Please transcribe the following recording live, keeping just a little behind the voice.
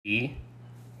3,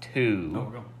 Oh, 2, we're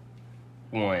going.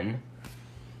 1.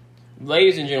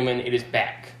 Ladies and gentlemen, it is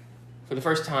back. For the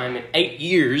first time in 8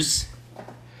 years,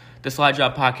 the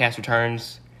JAWB podcast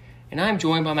returns. And I'm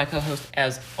joined by my co-host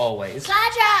as always.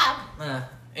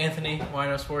 Anthony,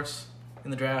 Wino Sports,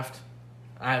 in the draft.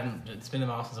 It's been a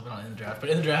while since I've been in the draft, but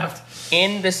in the draft.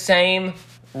 In the same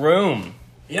room.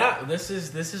 Yeah, this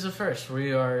is a first.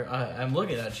 We are, I'm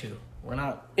looking at you. We're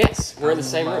not. Yes, we're in the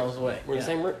same miles room. away. We're in the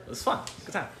same room. It was fun.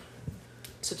 Good time.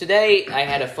 So today, I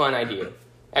had a fun idea.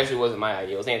 Actually, it wasn't my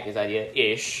idea. It was Anthony's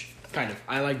idea-ish. Kind of.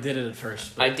 I did it at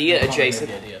first. But Idea adjacent.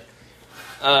 The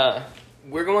idea.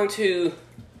 We're going to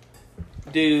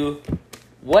do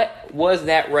what was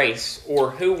that race,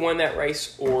 or who won that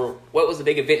race, or what was the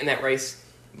big event in that race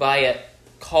via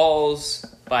calls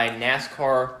by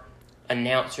NASCAR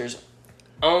announcers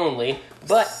only.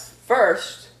 But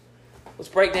first, let's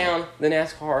break down the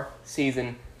NASCAR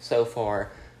season so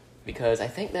far, because I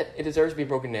think that it deserves to be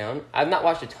broken down. I've not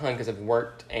watched a ton because I've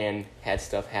worked and had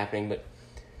stuff happening, but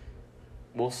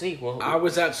we'll see. I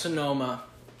was at Sonoma.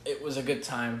 It was a good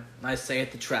time. Nice day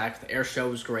at the track. The air show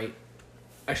was great.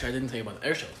 Actually, I didn't tell you about the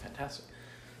air show. It was fantastic.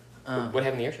 What happened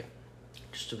in the air show?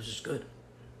 It was just good.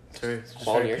 It's just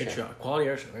Quality very air show. patriotic. Quality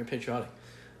air show. Very patriotic.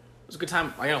 It was a good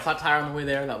time. I got a flat tire on the way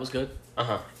there. That was good.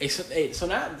 Uh-huh.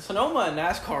 Sonoma and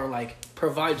NASCAR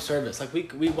provide service. I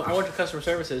went to customer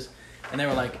services, and they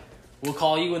were like, "We'll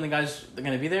call you when the guys are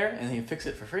gonna be there, and he fix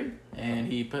it for free." And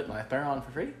he put my spare on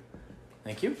for free.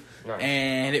 Thank you. Nice.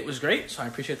 And it was great, so I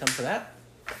appreciate them for that.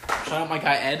 Shout out my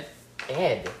guy Ed.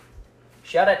 Ed.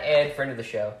 Shout out Ed, friend of the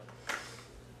show.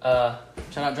 Shout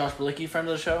out Josh Balicki, friend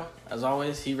of the show. As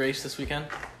always, he raced this weekend.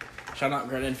 Shout out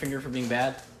Grant Finger for being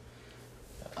bad.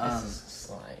 This is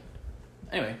slide.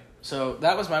 Anyway, so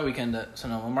that was my weekend at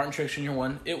Sonoma. Martin Truex Jr.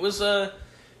 won. It was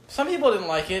some people didn't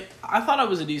like it. I thought it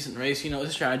was a decent race. It was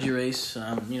a strategy race.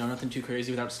 Nothing too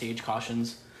crazy without stage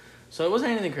cautions. So it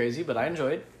wasn't anything crazy, but I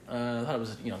enjoyed. I thought it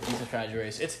was a decent strategy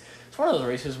race. It's one of those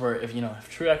races where if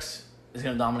Truex is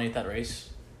gonna dominate that race,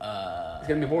 It's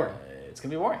gonna be boring. It's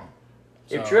gonna be boring.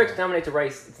 If So- Truex dominates a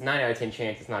race, it's 9 out of 10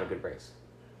 chance it's not a good race.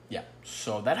 Yeah,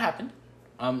 so that happened.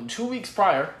 2 weeks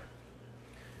prior,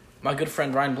 my good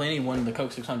friend Ryan Blaney won the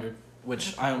Coke 600,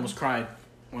 which I almost cried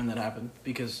when that happened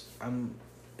because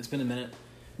it's been a minute,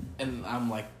 and I'm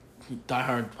like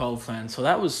diehard 12 fan. So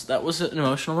that was an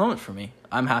emotional moment for me.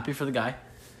 I'm happy for the guy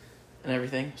and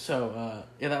everything. So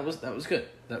that was good.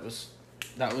 That was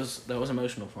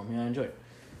emotional for me. I enjoyed it.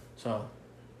 So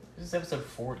This is episode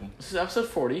 40. this is episode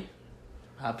 40.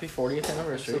 Happy 40th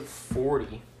anniversary. Episode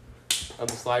 40 of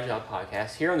the JAWB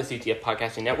podcast here on the CTF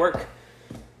Podcasting Network.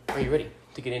 Are you ready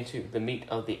to get into the meat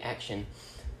of the action?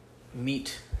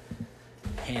 Meat,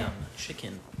 ham,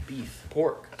 chicken, beef,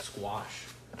 Pork. squash.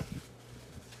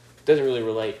 Doesn't really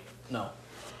relate. No.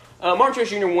 Martin Truex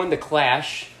Jr. won the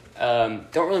Clash.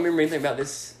 Don't really remember anything about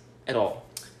this at all.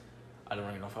 I don't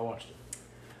really know if I watched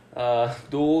it.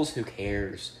 Duels, who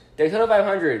cares? Daytona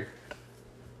 500.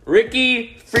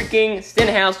 Ricky freaking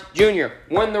Stenhouse Jr.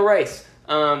 won the race.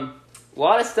 A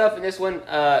lot of stuff in this one.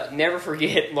 Never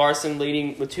forget Larson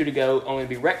leading with 2 to go, only to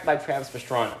be wrecked by Travis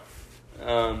Pastrana.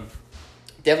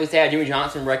 Definitely sad. Jimmy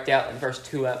Johnson wrecked out in the first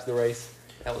 2 laps of the race.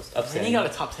 That was And upsetting. he got a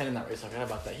top 10 in that race. I forgot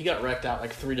about that. He got wrecked out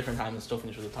 3 different times and still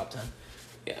finished with a top 10.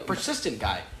 Yeah. Persistent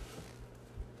guy.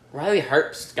 Riley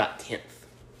Herbst got 10th.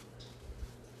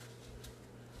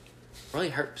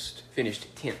 Riley Herbst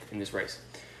finished 10th in this race.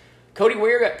 Cody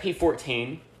Ware got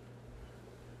P14.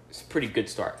 It's a pretty good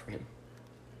start for him.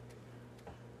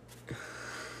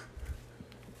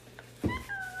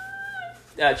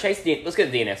 Let's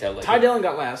get the DNFs out. Ty Dillon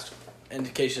got last, in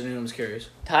case anyone was curious.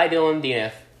 Ty Dillon,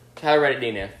 DNF. Tyler Reddick,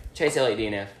 DNF. Chase Elliott,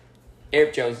 DNF.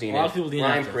 Eric Jones, DNF. A lot of people DNF'd,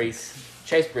 Ryan I Preece.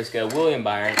 Chase Briscoe. William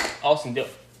Byron. Austin Dillon.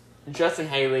 Justin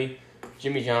Haley.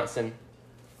 Jimmy Johnson.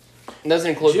 It doesn't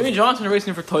include... Jimmy Johnson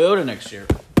racing for Toyota next year.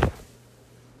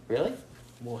 Really?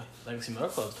 Boy, Legacy Motor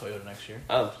Club's Toyota next year.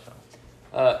 Oh.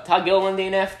 Todd Gilliland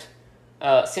DNF'd.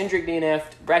 Cindric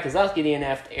DNF'd. Brad Keselowski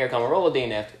DNF'd. Eric Almirola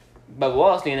DNF'd. Bubba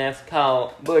Wallace DNF'd.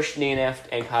 Kyle Busch DNF'd.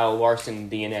 And Kyle Larson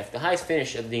DNF'd. The highest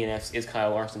finish of the DNFs is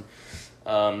Kyle Larson.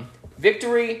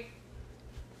 Victory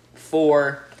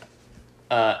for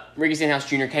Ricky Stenhouse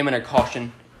Jr. came under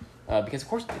caution because, of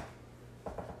course, it did.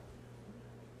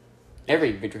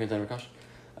 Every victory comes under caution.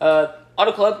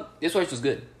 Auto Club, this race was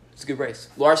good. It's a good race.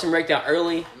 Larson wrecked out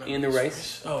early in the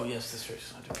race. Oh, yes, this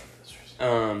race. I do remember this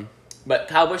race. But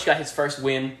Kyle Busch got his first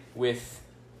win with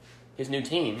his new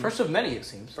team. First of many, it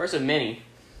seems. First of many.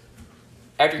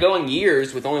 After going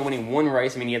years with only winning 1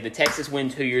 race, you had the Texas win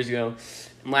 2 years ago.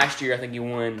 And last year, I think he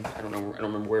won, I don't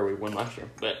remember where we won last year.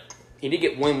 But he did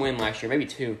get 1 win last year, maybe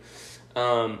 2.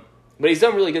 But he's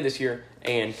done really good this year,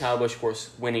 and Kyle Busch, of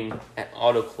course, winning at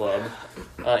Auto Club.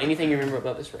 Anything you remember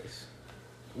about this race?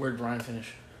 Where did Ryan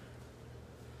finish?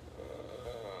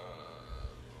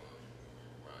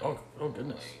 Oh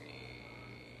goodness.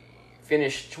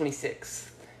 Finished 26th.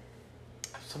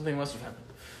 Something must have happened.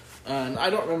 And I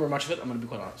don't remember much of it, I'm going to be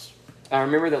quite honest. I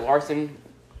remember that Larson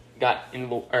got I don't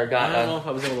know if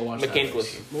I was able to watch mechanical that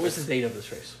race. issue. What was the date of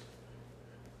this race?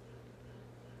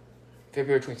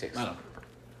 February 26th. I don't remember.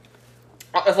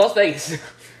 Oh, it's Las Vegas.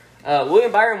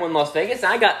 William Byron won Las Vegas.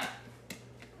 I got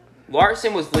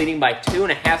Larson was leading by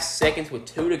 2.5 seconds with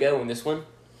 2 to go in this one.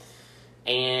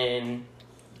 And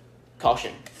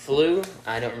caution flew.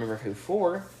 I don't remember who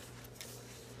for.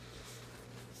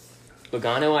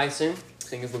 Logano, I assume.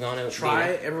 Seeing as Logano.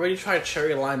 Everybody try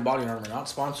Cherry Lime Body Armor. Not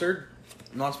sponsored.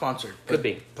 Not sponsored. Could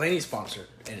be. Blaney's sponsored,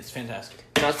 and it's fantastic.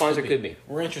 Not sponsored, could be.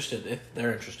 We're interested if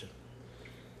they're interested.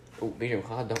 Oh, BJ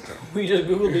McLeod, don't go. We just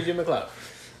Googled BJ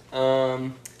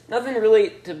McLeod. Nothing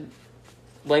really to.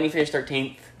 Blaney finished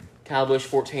 13th. Kyle Busch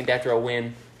 14th after a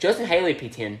win. Justin Haley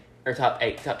P10 or top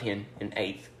 10 in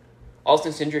 8th.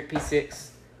 Austin Cindric P6.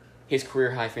 His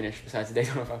career high finish besides the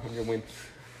Daytona 500 win.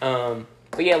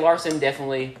 But yeah, Larson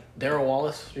definitely. Darrell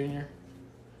Wallace Jr.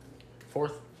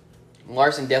 4th.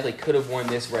 Larson definitely could have won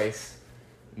this race,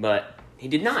 but he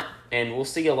did not, and we'll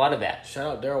see a lot of that. Shout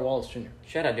out Darrell Wallace Jr.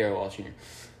 Shout out Darrell Wallace Jr.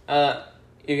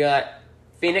 You got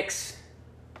Phoenix.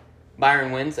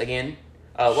 Byron wins again.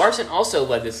 Larson also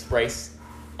led this race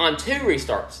on 2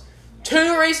 restarts. 2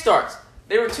 restarts!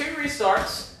 There were 2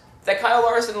 restarts that Kyle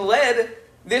Larson led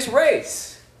this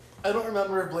race. I don't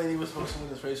remember if Blaney was supposed to win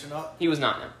this race or not. He was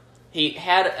not, no. He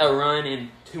had a run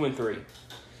in 2 and 3.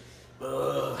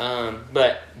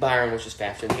 But Byron was just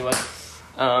faster than he was.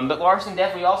 But Larson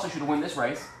definitely also should have won this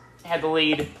race. Had the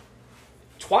lead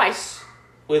twice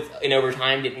in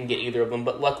overtime, didn't get either of them,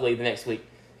 but luckily the next week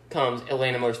comes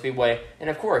Atlanta Motor Speedway. And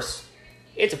of course,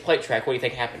 it's a plate track. What do you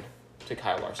think happened to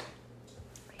Kyle Larson?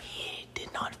 He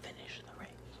did not finish the race.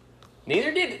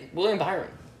 Neither did William Byron.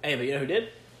 Hey, but you know who did?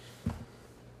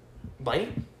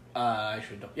 Blaney? I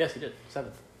should know. Yes, he did.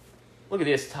 7th. Look at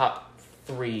this top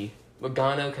 3.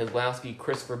 Logano, Keselowski,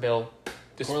 Christopher Bell.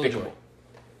 Despicable.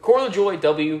 Corey LaJoy,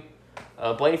 W.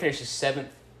 Blaney finishes 7th.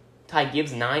 Ty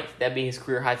Gibbs, 9th. That'd be his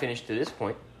career high finish to this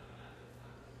point.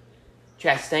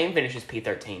 Chastain finishes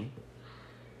P13.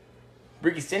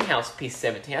 Ricky Stenhouse,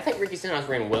 P17. I think Ricky Stenhouse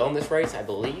ran well in this race, I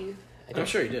believe. I'm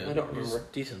sure he did. I don't remember. He was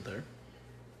decent there.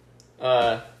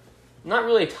 Not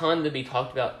really a ton to be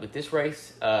talked about with this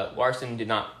race. Larson did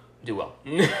not do well.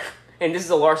 And this is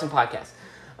a Larson podcast.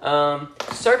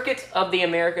 Circuit of the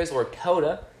Americas, or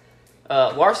COTA.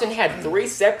 Larson had 3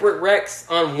 separate wrecks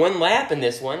on 1 lap in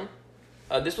this one.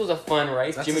 This was a fun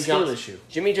race. That's a skill issue.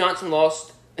 Jimmy Johnson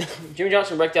lost. Jimmy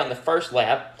Johnson wrecked out in the first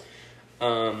lap.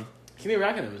 Kimi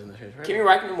Räikkönen was in this race, right? Kimi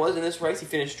Räikkönen was in this race. He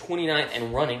finished 29th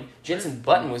and running. Jenson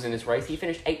Button was in this race. He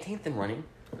finished 18th and running.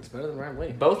 That's better than Ryan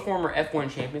Blaney. Both former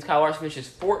F1 champions. Kyle Larson finishes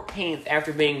 14th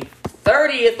after being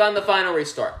 30th on the final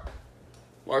restart.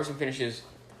 Larson finishes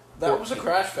 14th. That was a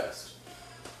crash fest.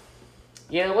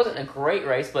 Yeah, it wasn't a great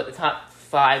race, but the top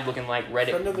 5 looking like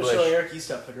Reddick, Friend of the Busch. show, Eric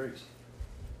Eastep agrees.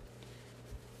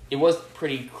 It was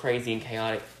pretty crazy and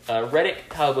chaotic. Reddick,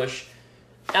 Kyle Busch,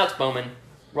 Alex Bowman,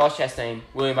 Ross Chastain,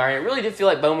 William Byron. It really did feel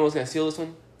like Bowman was going to steal this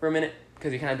one for a minute,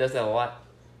 because he kind of does that a lot.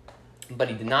 But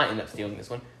he did not end up stealing this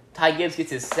one. Ty Gibbs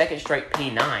gets his 2nd straight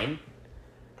P9.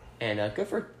 And good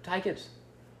for Ty Gibbs.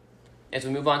 As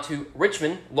we move on to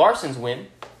Richmond, Larson's win.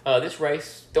 This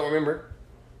race, don't remember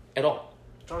at all.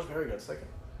 Josh Berry got 2nd.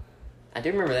 I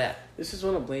do remember that. This is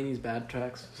one of Blaney's bad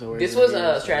tracks. So This was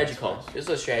a strategy call. This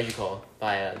was a strategy call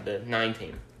by the 9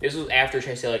 team. This was after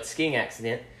Chase Elliott's skiing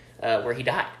accident where he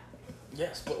died.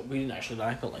 Yes, but we didn't actually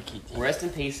die, but like he did. Rest in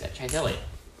peace at Chase Elliott.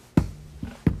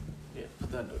 Yeah,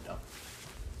 put that note down.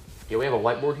 Yeah, we have a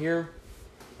whiteboard here.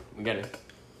 We gotta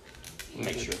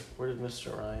make sure. Where did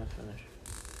Mr. Ryan finish?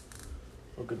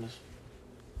 Oh goodness.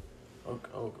 Oh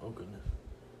goodness.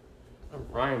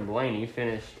 Ryan Blaney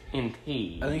finished in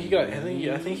P. I think he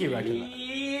wrecked in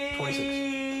that.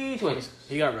 26.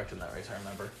 He got wrecked in that race, I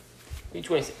remember.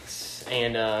 P26.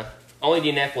 And only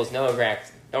DNF was Noah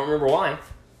Gragson. Don't remember why.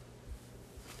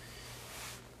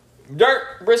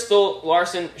 Dirt, Bristol,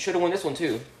 Larson should have won this one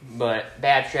too, but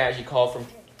bad strategy call from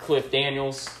Cliff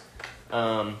Daniels,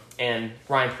 and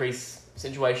Ryan Preece's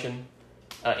situation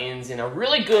ends in a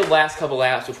really good last couple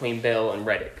laps between Bell and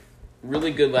Reddick.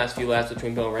 Really good last few laps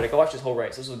between Bell and Reddick. I watched this whole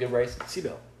race. This was a good race.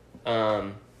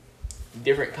 Bell.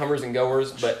 Different comers and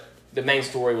goers, but the main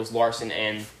story was Larson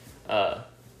and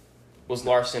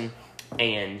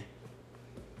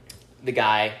the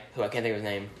guy who I can't think of his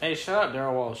name. Hey, shout out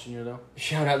Darrell Wallace Jr. though.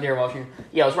 Shout out Darrell Wallace Jr.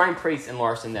 Yeah, it was Ryan Preece and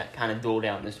Larson that kind of dueled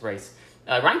out in this race.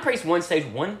 Ryan Preece won stage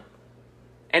 1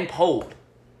 and poled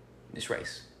this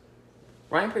race.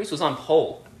 Ryan Preece was on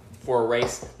pole for a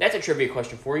race. That's a trivia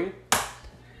question for you.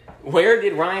 Where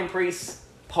did Ryan Preece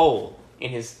pole in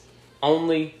his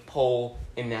only pole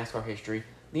in NASCAR history?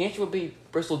 The answer would be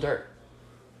Bristol Dirt.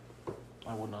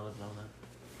 I would not have known that.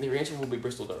 The answer would be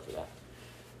Bristol Dirt for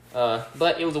that.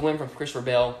 But it was a win from Christopher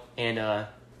Bell, and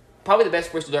probably the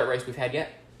best Bristol Dirt race we've had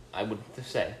yet, I would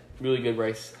say. Really good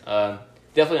race.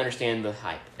 Definitely understand the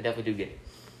hype. I definitely do get it.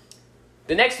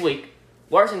 The next week,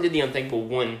 Larson did the unthinkable,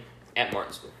 won at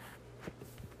Martinsville.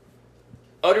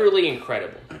 Utterly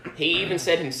incredible. He even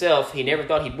said himself he never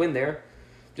thought he'd win there.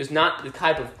 Just not the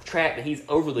type of track that he's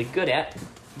overly good at.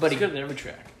 But he's good at every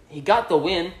track. He got the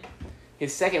win,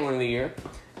 his second win of the year.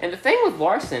 And the thing with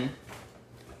Larson,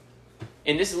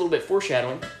 and this is a little bit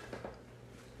foreshadowing,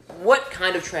 what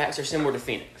kind of tracks are similar to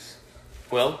Phoenix?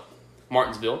 Well,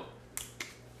 Martinsville.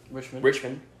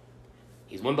 Richmond.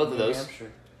 He's won both of those.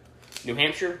 New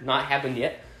Hampshire, not happened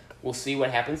yet. We'll see what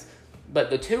happens. But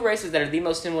the two races that are the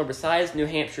most similar besides New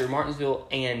Hampshire, Martinsville,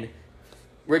 and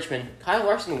Richmond, Kyle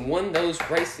Larson won those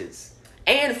races.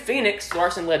 And Phoenix,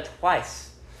 Larson led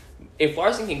twice. If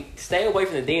Larson can stay away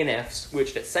from the DNFs,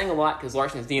 which that's saying a lot because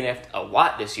Larson has DNF'd a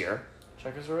lot this year.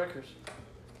 Checkers or wreckers.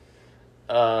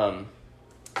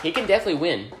 He can definitely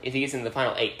win if he gets into the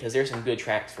final 8 because there's some good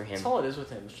tracks for him. That's all it is with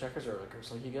him. Is checkers or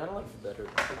wreckers. Like, you gotta like the better.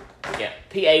 Yeah,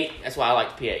 P8. That's why I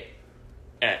like P8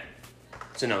 at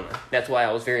Sonoma. That's why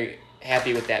I was very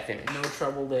happy with that finish. No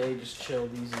trouble day, just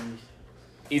chilled, easy.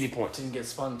 Easy points. Didn't get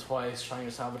spun twice, trying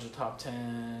to salvage a top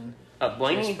 10.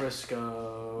 Blaney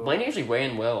Briscoe. Blaney actually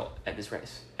ran well at this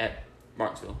race at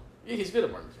Martinsville. Yeah, he's good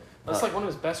at Martinsville. That's like one of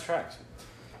his best tracks.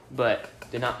 But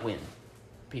did not win.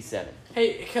 P7.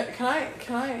 Hey, can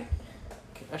I?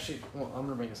 Actually, well, I'm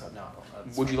gonna bring this up now.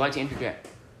 Would you like to interject?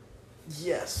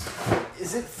 Yes.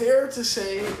 Is it fair to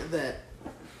say that?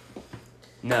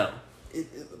 No.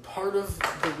 Part of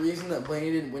the reason that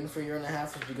Blaney didn't win for a year and a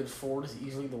half was because Ford is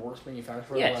easily the worst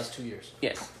manufacturer of the last 2 years.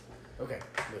 Yes. Okay,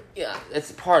 good. Yeah,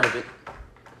 that's part of it.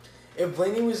 If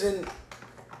Blaney was in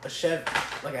a Chevy,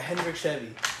 like a Hendrick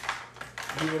Chevy,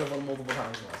 he would have won multiple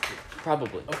times in the last 2.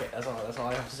 Probably. Okay, that's all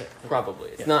I have to say. Probably.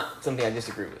 It's not something I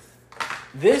disagree with.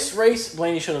 This race,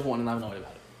 Blaney should have won, and I'm annoyed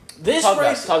about it.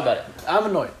 Talk about it. I'm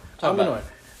annoyed. I'm annoyed.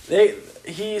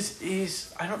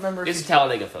 He's. I don't remember. This is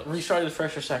Talladega, folks. Restarted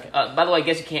first or second. By the way,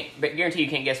 guarantee you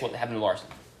can't guess what happened to Larson.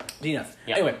 DNF.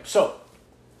 Yeah. Anyway, so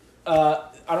I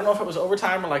don't know if it was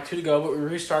overtime or like 2 to go, but we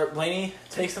restart. Blaney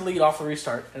takes the lead off the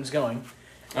restart and it's going.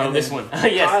 And this one,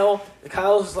 yes.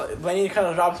 Kyle's like, Blaney kind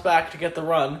of drops back to get the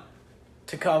run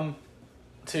to come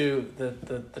to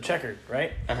the checkered,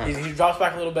 right? Uh-huh. He drops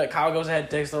back a little bit. Kyle goes ahead,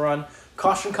 takes the run.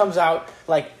 Caution comes out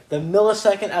like the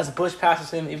millisecond as Busch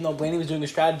passes him, even though Blaney was doing a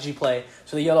strategy play,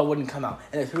 so the yellow wouldn't come out,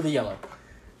 and it threw the yellow.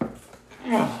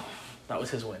 That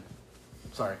was his win.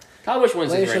 Sorry. Kyle Busch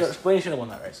wins this race. Blaney should have won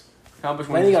that race. Kyle Busch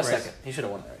wins Blaney got this race. second. He should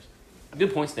have won that race.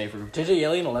 Good points today for JJ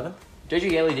Yeley in 11.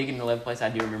 JJ Yeley did get in 11th place. I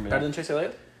do remember that. Better than Chase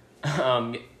Elliott?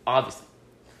 Obviously.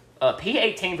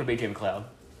 P18 for BJ McLeod.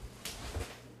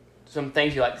 Some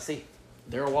things you like to see.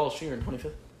 Darrell Wallace Jr. in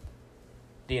 25th.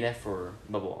 DNF for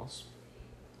Bubba Wallace.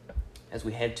 As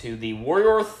we head to the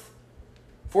Warriorth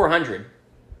 400,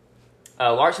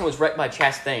 Larson was wrecked by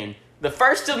Chastain. The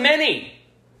first of many.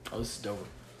 Oh, this is Dover.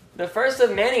 The first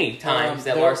of many times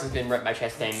that Larson's been wrecked by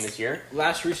Chastain this year.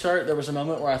 Last restart, there was a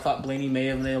moment where I thought Blaney may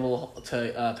have been able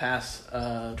to pass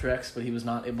Truex, but he was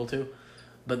not able to.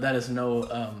 But that is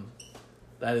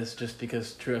that is just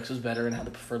because Truex was better and had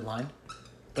the preferred line.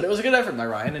 But it was a good effort by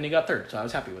Ryan, and he got third, so I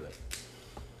was happy with it.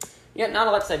 Yeah, not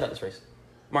a lot to say about this race.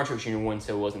 Mark Truex Jr. won,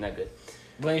 so it wasn't that good.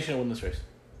 Blaney should have won this race.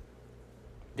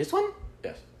 This one?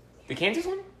 Yes. The Kansas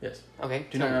one? Yes. Okay.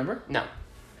 Do you not remember? No,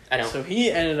 I don't. So he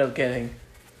ended up getting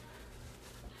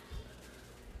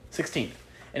 16th.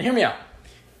 And hear me out.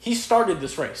 He started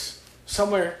this race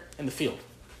somewhere in the field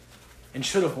and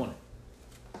should have won it.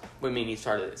 What do you mean he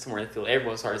started somewhere in the field?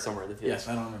 Everyone started somewhere in the field. Yes,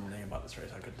 I don't remember anything about this race.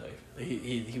 I couldn't tell you.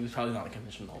 He was probably not in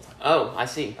condition the whole time. Oh, I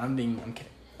see. I'm kidding.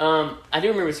 I do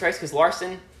remember this race because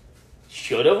Larson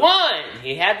should have won.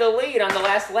 He had the lead on the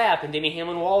last lap, and Denny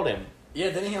Hamlin walled him. Yeah,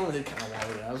 Denny Hamlin did kind of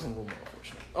wall it. I was a little more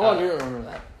unfortunate. Oh, I do remember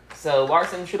that. So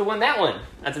Larson should have won that one.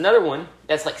 That's another one.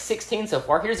 That's like 16 so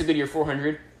far. Here's a Goodyear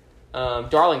 400.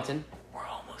 Darlington. We're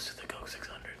almost to the Coke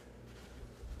 600.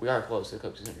 We are close to the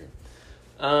Coke 600.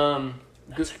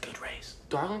 That's a good race.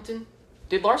 Darlington?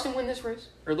 Did Larson win this race?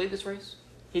 Or lead this race?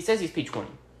 He says he's P20.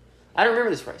 I don't remember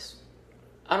this race.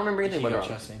 I don't remember anything about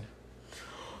Darlington.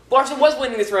 Larson was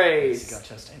winning this race. He got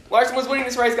Chastained. Larson was winning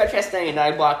this race, got Chastained.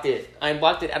 I blocked it. I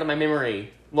blocked it out of my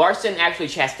memory. Larson actually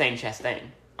Chastain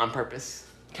on purpose.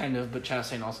 Kind of, but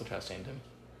Chastain also Chastained him.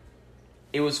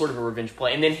 It was sort of a revenge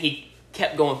play. And then he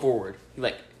kept going forward. He,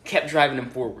 kept driving him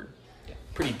forward. Yeah.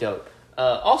 Pretty dope.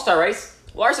 All-Star race.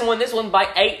 Larson won this one by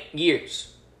 8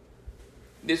 years.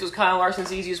 This was Kyle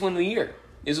Larson's easiest win of the year.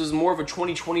 This was more of a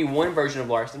 2021 version of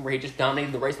Larson where he just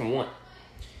dominated the race and won.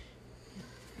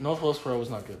 North Wilkesboro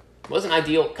was not good. Wasn't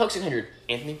ideal. Coke 600.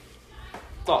 Anthony,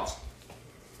 thoughts?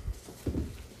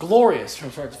 Glorious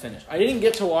from start to finish. I didn't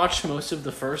get to watch most of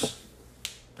the first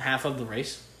half of the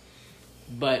race,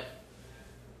 but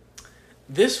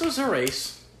this was a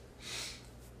race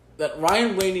that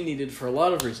Ryan Blaney needed for a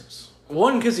lot of reasons.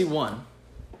 One, because he won.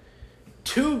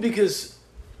 Two, because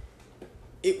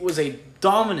it was a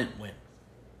dominant win.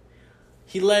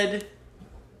 He led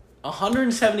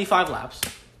 175 laps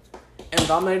and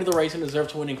dominated the race and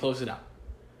deserved to win and close it out.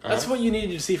 That's what you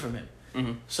needed to see from him.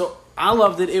 Mm-hmm. So I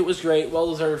loved it. It was great.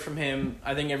 Well-deserved from him.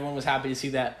 I think everyone was happy to see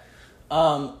that.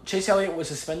 Chase Elliott was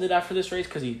suspended after this race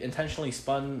because he intentionally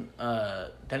spun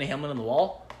Denny Hamlin in the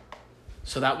wall.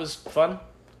 So that was fun.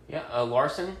 Yeah,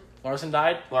 Larson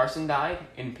died. Larson died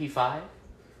in P5.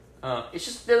 It's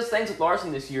just those things with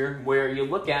Larson this year where you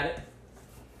look at it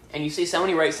and you see so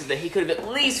many races that he could have at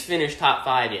least finished top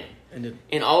 5 in.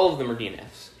 And all of them are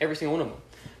DNFs. Every single one of them.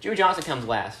 Joey Johnson comes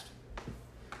last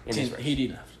in this race. He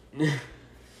DNF'd.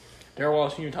 Darrell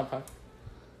Wallace, in your top 5?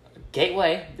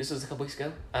 Gateway, this was a couple weeks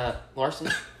ago, Larson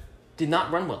did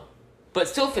not run well, but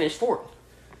still finished 4th.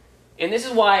 And this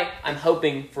is why I'm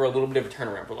hoping for a little bit of a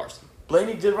turnaround for Larson.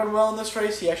 Blaney did run well in this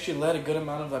race. He actually led a good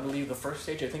amount of, I believe, the first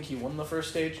stage. I think he won the first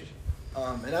stage.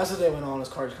 And as the day went on, his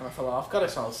car just kind of fell off. Got a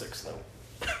solid 6th, though.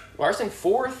 Larson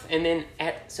 4th, and then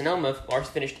at Sonoma,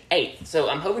 Larson finished 8th. So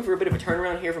I'm hoping for a bit of a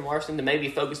turnaround here from Larson to maybe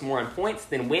focus more on points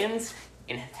than wins,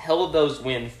 and held those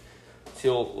wins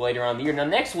till later on in the year. Now,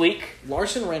 next week...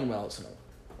 Larson ran well at Sonoma.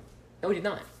 No, he did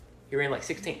not. He ran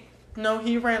 16th. No,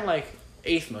 he ran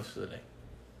 8th most of the day.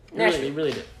 Nashville. He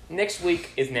really did. Next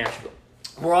week is Nashville.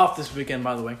 We're off this weekend,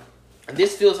 by the way.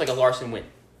 This feels like a Larson win.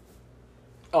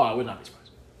 Oh, I would not be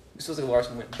surprised. This feels like a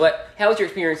Larson win. But how was your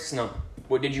experience at Sonoma?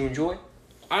 What did you enjoy?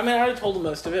 I mean, I already told him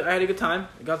most of it. I had a good time.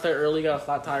 I got there early, got a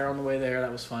flat tire on the way there.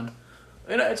 That was fun.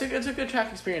 It's a good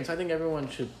track experience. I think everyone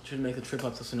should make the trip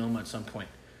up to Sonoma at some point.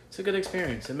 It's a good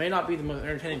experience. It may not be the most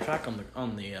entertaining track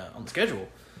on the schedule,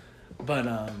 but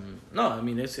no, I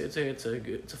mean it's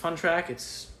a fun track.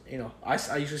 It's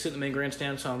I usually sit in the main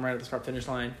grandstand, so I'm right at the start finish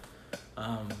line.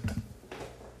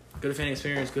 Good fan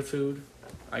experience, good food.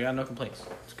 I got no complaints.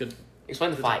 It's good.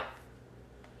 Explain the fight.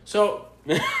 So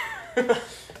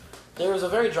there was a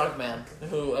very drunk man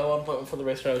who at one point before the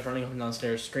race started was running up and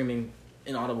downstairs screaming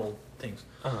inaudible things.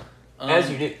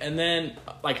 As you do. And then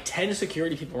 10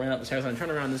 security people ran up the stairs and I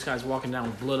turned around and this guy's walking down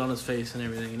with blood on his face and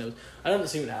everything. And I don't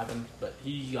see what happened, but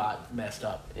he got messed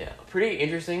up. Yeah, pretty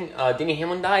interesting. Denny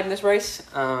Hamlin died in this race.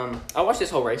 I watched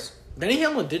this whole race. Denny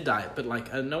Hamlin did die, but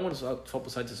no one's fault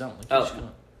besides his own.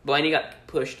 Blaney got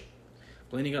pushed.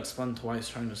 Blaney got spun twice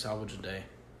trying to salvage a day.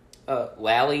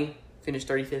 Lally finished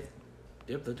 35th.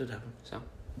 Yep, that did happen. So,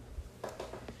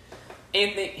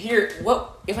 Anthony, here,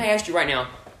 what if I asked you right now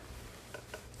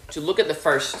to look at the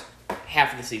first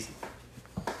half of the season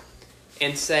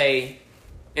and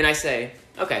I say,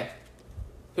 okay,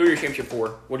 who are your championship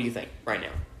for? What do you think right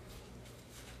now?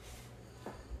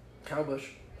 Kyle Busch.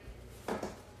 I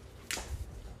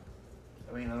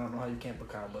mean, I don't know how you can't put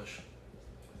Kyle Busch.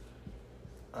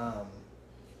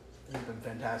 He's been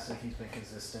fantastic. He's been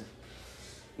consistent.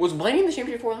 Was Blaney in the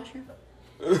championship for last year?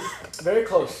 Very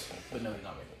close, but no, he's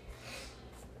not making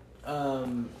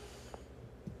it.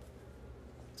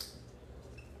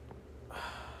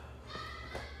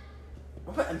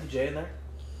 What about MTJ in there?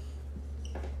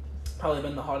 Probably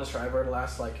been the hottest driver the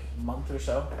last month or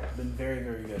so. Been very,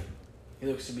 very good. He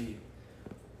looks to be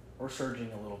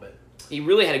resurging a little bit. He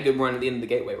really had a good run at the end of the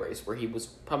Gateway race where he was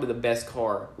probably the best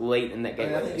car late in that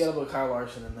Gateway race. I think you got to put Kyle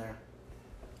Larson in there.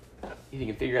 You think he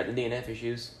can figure out the DNF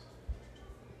issues?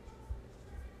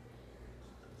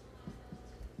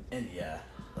 And yeah,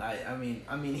 I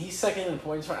mean, he's second in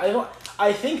points.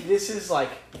 I think this is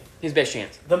his best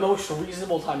chance. The most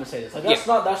reasonable time to say this. That's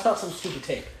not some stupid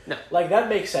take. No, that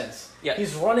makes sense. Yeah,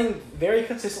 he's running very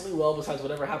consistently well. Besides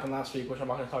whatever happened last week, which I'm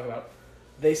not going to talk about.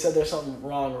 They said there's something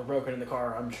wrong or broken in the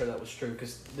car. I'm sure that was true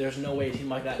because there's no way a team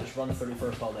like that just run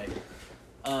 31st all day.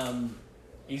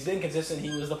 He's been consistent. He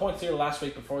was the points leader last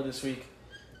week before this week.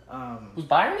 Was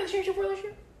Byron in the championship for this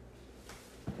year?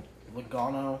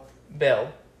 Logano.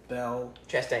 Bell.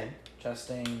 Chastain.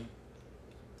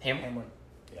 Hamlin.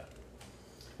 Yeah.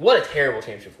 What a terrible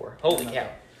championship for. Holy cow.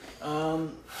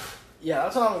 Yeah,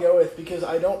 that's what I'm gonna go with because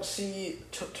I don't see.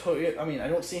 I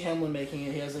don't see Hamlin making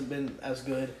it. He hasn't been as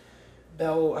good.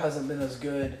 Bell hasn't been as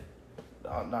good.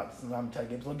 Not tag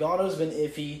games. Logano's been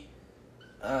iffy.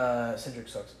 Cindric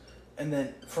sucks. And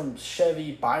then from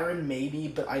Chevy, Byron maybe,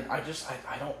 but I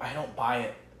don't buy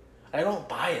it. I don't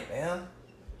buy it, man.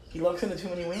 He looks into too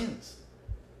many wins.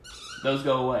 Those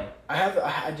go away.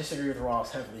 I disagree with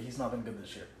Ross heavily. He's not been good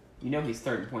this year. You know he's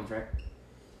third in points, right?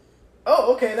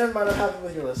 Oh, okay. Never mind. I'm happy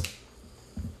with your list.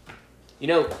 You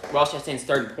know Ross Chastain's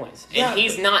third in points, and Yeah,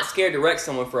 he's not scared to wreck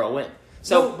someone for a win.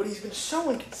 So, no, but he's been so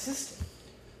inconsistent.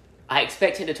 I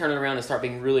expect him to turn it around and start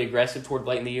being really aggressive toward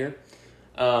late in the year.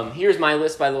 Here's my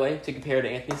list, by the way, to compare to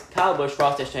Anthony's. Kyle Busch,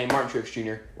 Ross Chastain, Martin Truex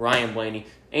Jr., Ryan Blaney.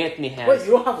 Anthony has... Wait,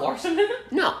 you don't have Larson in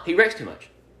it? No, he wrecks too much.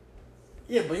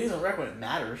 Yeah, but he doesn't wreck when it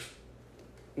matters.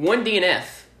 One DNF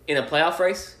in a playoff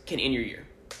race can end your year.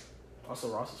 Also,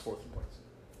 Ross is fourth in points.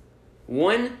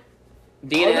 One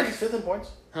DNF... Harvick's fifth in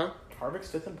points. Huh? Harvick's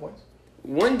fifth in points.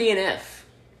 One DNF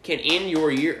can end your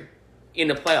year in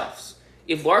the playoffs.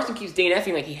 If Larson keeps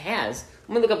DNFing like he has,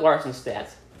 let me look up Larson's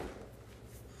stats.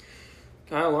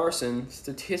 Kyle Larson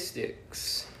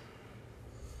statistics.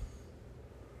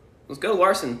 Let's go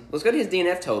Larson. Let's go to his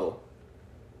DNF total.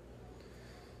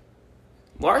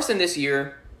 Larson this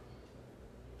year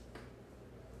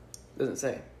doesn't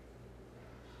say.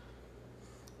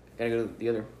 Gotta go to the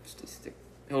other statistic.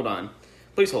 Hold on.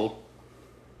 Please hold.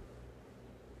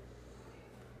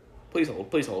 Please hold.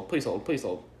 Please hold. Please hold. Please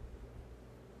hold.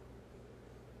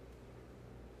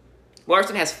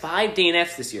 Larson has 5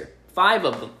 DNFs this year. 5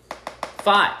 of them.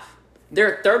 5.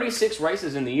 There are 36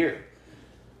 races in the year.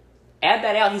 Add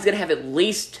that out, he's going to have at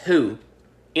least 2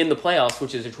 in the playoffs,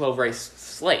 which is a 12-race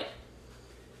slate.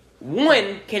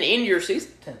 1 can end your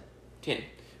season. 10.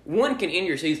 1 can end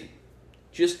your season.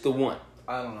 Just the 1.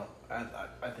 I don't know.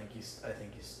 I think he's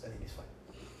fine.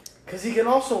 Because he can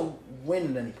also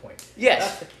win at any point.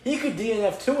 Yes. He could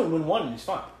DNF 2 and win 1 and he's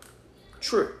fine.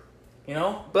 True. You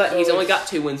know? But so he's only got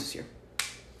 2 wins this year.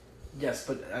 Yes,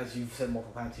 but as you've said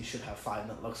multiple times, he should have 5 and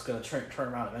that looks going to turn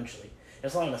around eventually.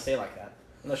 It's not going to stay like that.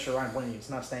 Unless you're Ryan Blaney, it's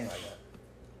not staying like that.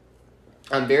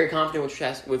 I'm very confident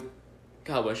with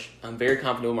Kyle Busch. I'm very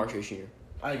confident with Mark Truex Jr.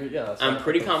 I agree, yeah. I'm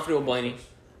pretty confident with Blaney.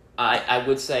 I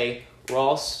would say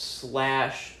Ross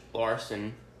 /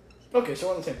 Larson Okay, so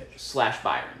we're on the same page. /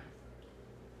 Byron.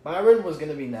 Byron was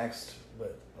going to be next,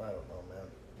 but I don't know, man.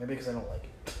 Maybe because I don't like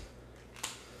it.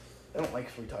 I don't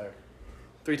like 3-tire.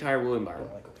 3-tire William I Byron.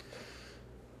 don't like it.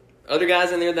 Other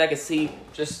guys in there that I could see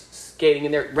just skating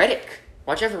in there. Reddick.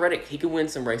 Watch out for Reddick. He could win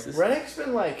some races. Reddick's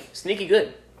been like... Sneaky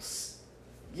good.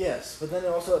 Yes, but then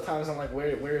also at times I'm like,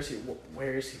 where is he?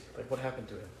 Where is he? Like, what happened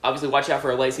to him? Obviously, watch out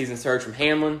for a late season surge from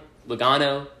Hamlin.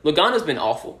 Logano. Logano's been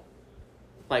awful.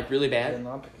 Like, really bad. Yeah,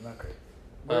 not great.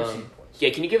 Where is he in points? Yeah,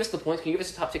 can you give us the points? Can you give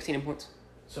us the top 16 in points?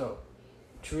 So,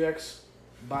 Truex,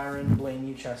 Byron,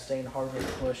 Blaney, Chastain,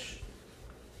 Harvick, Busch,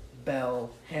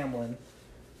 Bell, Hamlin.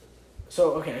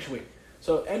 So, okay, actually, wait.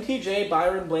 So, MTJ,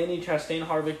 Byron, Blaney, Chastain,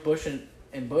 Harvick, Busch,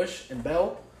 and Busch, and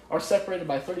Bell are separated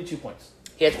by 32 points.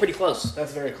 Yeah, it's pretty close.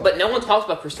 That's very close. But no one talks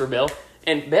about Christopher Bell.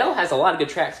 And Bell has a lot of good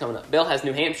tracks coming up. Bell has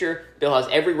New Hampshire. Bell has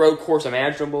every road course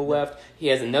imaginable left. He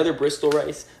has another Bristol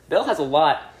race. Bell has a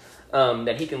lot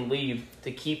that he can leave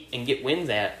to keep and get wins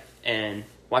at. And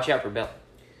watch out for Bell.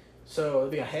 So,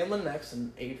 we got Hamlin next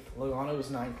in 8th. Logano is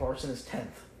 9th. Larson is 10th.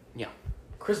 Yeah.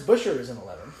 Chris Buescher is in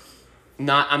 11th.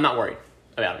 I'm not worried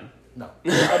about him. No.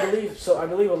 I believe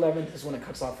 11th is when it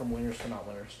cuts off from winners to not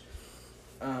winners.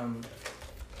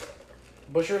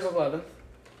 Buescher's 11th.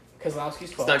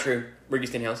 Keselowski's 12th. It's not true. Ricky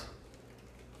Stenhouse.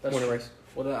 That's Win a true. race.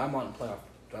 Well, I'm on playoff.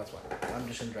 That's why. I'm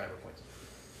just in driver points.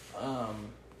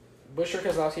 Buescher,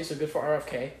 Keselowski, so good for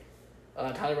RFK.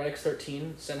 Tyler Reddick's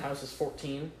 13. Stenhouse is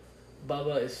 14.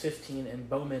 Bubba is 15. And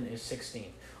Bowman is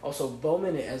 16. Also,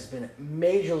 Bowman has been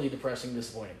majorly depressing,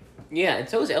 disappointing. Yeah, and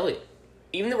so is Elliott.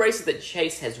 Even the races that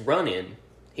Chase has run in,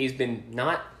 he's been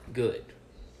not good.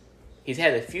 He's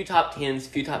had a few top 10s, a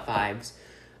few top 5s,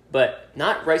 but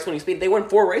not race-winning speed. They won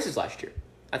 4 races last year.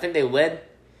 I think they led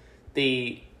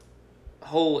the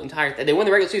whole entire... They won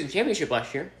the regular season championship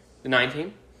last year, the 9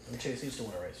 team. And Chase needs to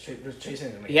win a race. Chase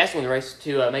ain't gonna make He has to win the race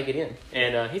to make it in.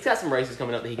 And he's got some races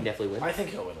coming up that he can definitely win. I think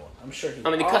he'll win one. I'm sure he I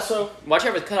mean, watch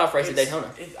out for the cutoff race at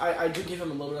Daytona. I do give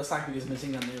him a little bit of slack because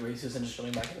missing that many races and just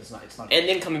coming back and it's not. And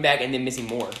then coming back and then missing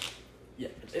more. Yeah,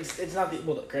 it's not the...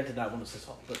 Well, granted, that one was his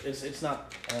fault. But it's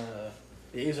not...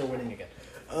 the A's are winning again.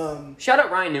 Shout out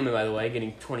Ryan Newman, by the way,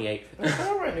 getting 28th. Shout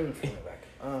out Ryan Newman for coming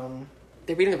back.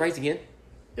 They're beating the race again?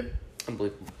 Yep.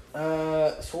 Unbelievable.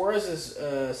 Suarez is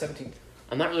 17th.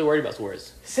 I'm not really worried about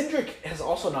Suarez. Cindric has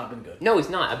also not been good. No, he's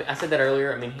not. I said that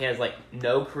earlier. I mean, he has, like,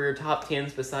 no career top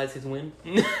 10s besides his win.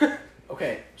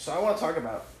 Okay, so I want to talk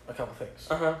about a couple things.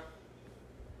 Uh-huh.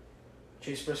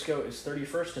 Chase Briscoe is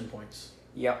 31st in points.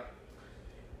 Yep.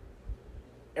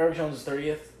 Eric Jones is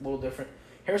 30th, a little different.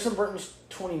 Harrison Burton's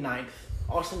 29th.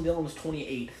 Austin Dillon's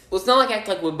 28th. Well, it's not like act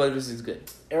like Wood Butters is good.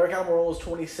 Eric Almirola is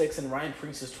 26th, and Ryan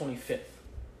Preece is 25th.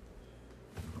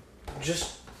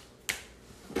 Just,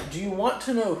 do you want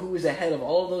to know who is ahead of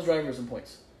all of those drivers in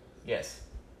points? Yes.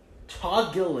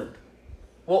 Todd Gilliland.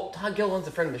 Well, Todd Gilliland's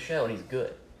a friend of the show, and he's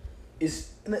good. But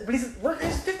he's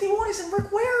 51. He's in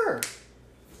Rick Ware.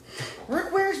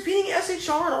 Rick Ware is beating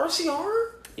SHR and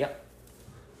RCR? Yep.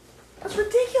 That's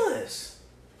ridiculous.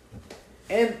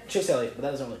 And Chase Elliott, but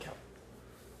that doesn't really count.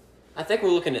 I think we're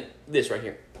looking at this right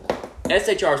here.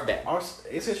 SHR's bad.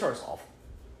 SHR is awful.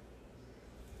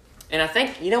 And I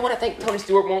think, you know what I think Tony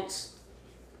Stewart wants?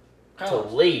 Kyle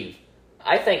to leave.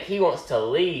 I think he wants to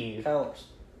leave. Kyle Larson.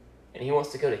 And he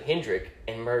wants to go to Hendrick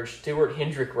and merge Stewart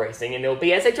Hendrick Racing, and it'll be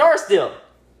SHR still.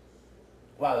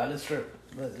 Wow, that is true.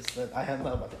 I hadn't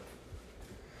thought about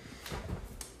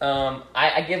that.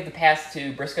 I give the pass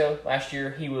to Briscoe. Last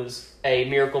year, he was a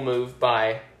miracle move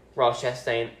by Ross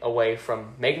Chastain away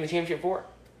from making the championship four.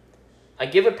 I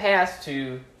give a pass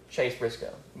to Chase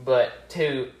Briscoe, but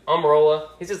to Almirola,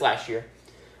 this is last year.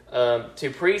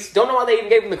 To Preece, don't know why they even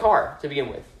gave him the car to begin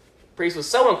with. Preece was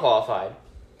so unqualified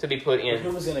to be put in. But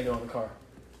who was going to go in the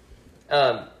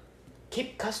car?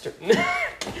 Keep Custer.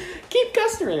 Keep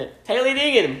Custer in it. Haley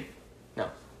Deegan. No.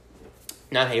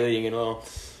 Not Haley Deegan at all.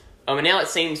 And now it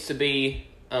seems to be,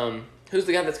 who's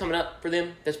the guy that's coming up for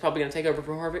them that's probably going to take over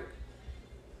for Harvick?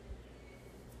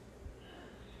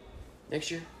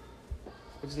 Next year?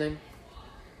 What's his name?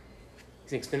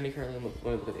 He's in Xfinity currently. Let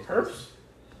me look at these. Herbst?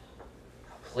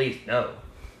 Please, no.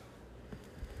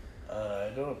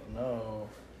 I don't know.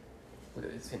 Look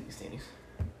at these Xfinity standings.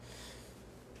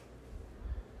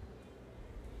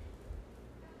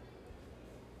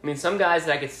 I mean, some guys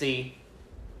that I could see.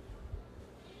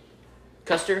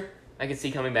 Custer, I could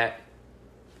see coming back.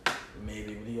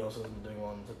 Maybe, but he also doesn't do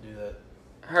one to do that.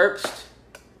 Herbst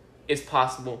is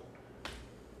possible.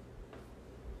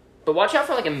 But watch out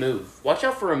for like a move. Watch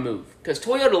out for a move. Because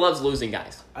Toyota loves losing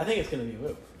guys. I think it's going to be a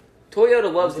move.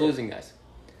 Toyota loves losing guys.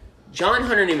 John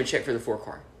Hunter need to check for the 4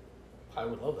 car. I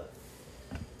would love that.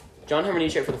 John Hunter need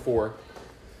to check for the 4.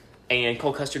 And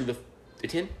Cole Custer to the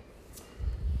 10.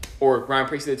 Or Ryan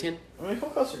Preece to the 10. I mean,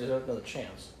 Cole Custer deserves another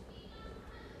chance.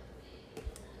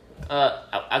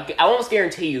 I almost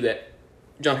guarantee you that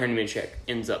John Hunter Nemechek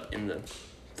ends up in the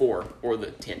 4 or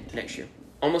the 10 next year.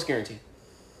 Almost guarantee.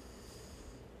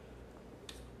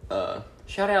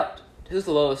 Shout out, who's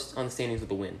the lowest on the standings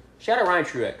with a win? Shout out Ryan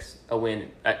Truex, a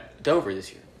win at Dover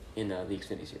this year in the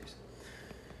Xfinity Series.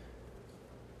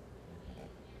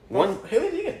 Haley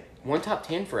Deegan. One top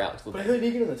 10 for Alex Put LeBlanc.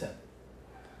 Haley Deegan in the 10.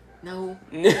 No.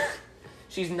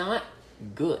 She's not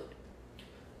good.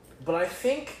 But I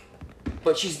think...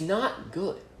 But she's not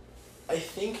good. I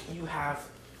think you have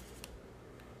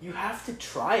to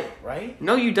try it, right?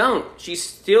 No, you don't. She's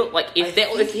still, like,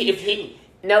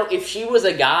 if she was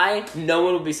a guy, no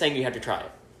one would be saying you have to try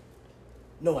it.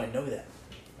 No, I know that.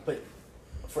 But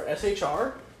for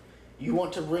SHR, you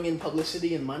want to bring in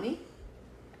publicity and money?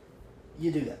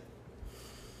 You do that.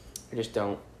 I just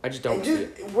don't see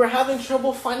Dude, it. we're having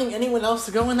trouble finding anyone else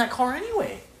to go in that car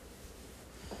anyway.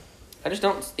 I just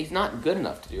don't. He's not good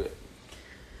enough to do it.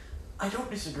 I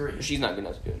don't disagree. She's not good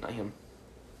enough to do it, not him.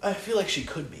 I feel like she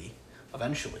could be,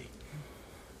 eventually.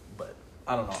 But,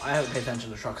 I don't know. I haven't paid attention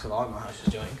to trucks at all. I don't know how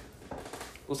she's doing.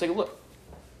 Let's take a look.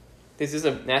 This is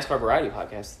a NASCAR variety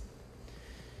podcast.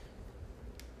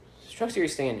 Truck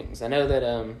Series standings. I know that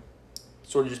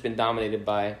sort of just been dominated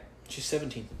by... She's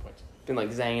 17th in points. Been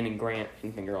like Zane and Grant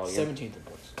and Finger all year. 17th in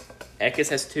points. Eckes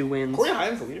has 2 wins. Corey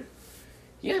Hyman's the leader.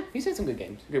 Yeah, he's had some good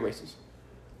games. Good races.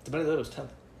 DiBenedetto's 10th.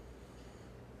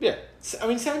 Yeah. I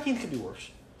mean, 17th could be worse.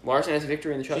 Larson has a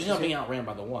victory in the truck. She's not being outran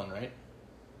by the 1, right?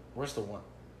 Where's the 1?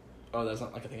 Oh, that's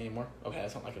not like a thing anymore? Okay,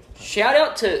 that's not like a full time. Shout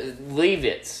out to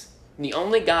Leavitz, the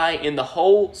only guy in the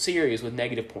whole series with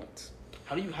negative points.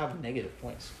 How do you have negative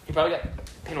points? He probably got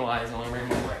penalized and only ran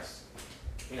 1 race.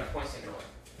 You got points taken away.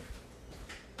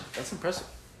 That's impressive.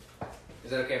 Is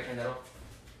that okay if I turn that off?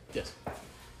 Yes.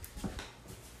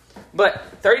 But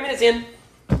 30 minutes in,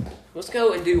 let's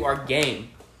go and do our game.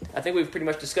 I think we've pretty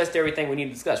much discussed everything we need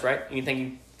to discuss, right? Anything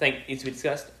you think needs to be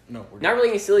discussed? No, we're Not really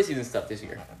any silly season stuff this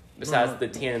year, besides the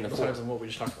 10 and the 4. Besides what we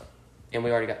just talked about. And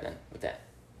we already got done with that.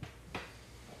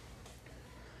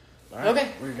 All right, Okay.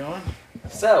 Where you going?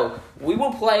 So, we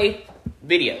will play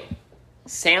video.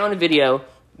 Sound video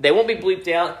They won't be bleeped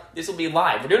out. This will be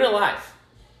live. We're doing it live.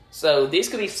 So this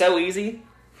could be so easy.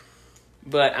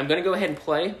 But I'm going to go ahead and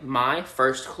play my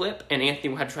first clip. And Anthony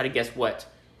will have to try to guess what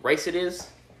race it is.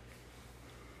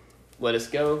 Let us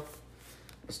go.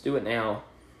 Let's do it now.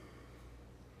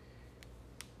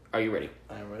 Are you ready?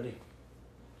 I'm ready.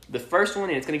 The first one,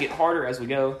 and it's going to get harder as we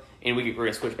go. And we're going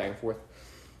to switch back and forth.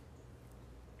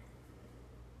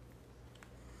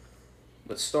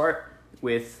 Let's start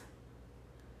with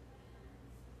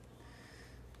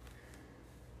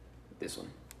this one.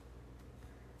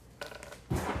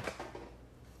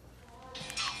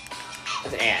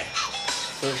 That's an ad.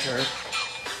 For sure.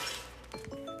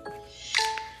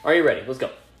 Are you ready? Let's go.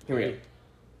 Here we go.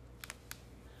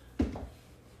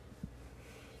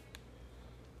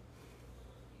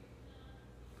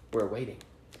 We're waiting.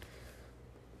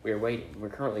 We're waiting. We're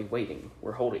currently waiting.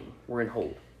 We're holding. We're in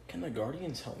hold. Can the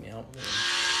Guardians help me out?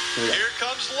 Here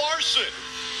comes Larson.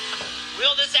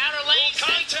 Will this outer lane stay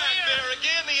Contact clear? there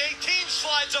again. The 18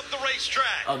 slides up the racetrack.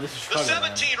 Oh, this is the Chicago,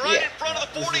 17 man. right Yeah. in front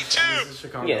of the 42. This is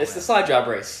Chicago. Yeah, it's the man. slide job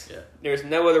race. Yeah. There's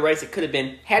no other race it could have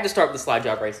been. Had to start with the slide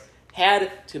job race.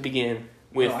 Had to begin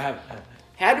with. No, I haven't.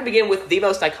 Had to begin with the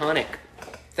most iconic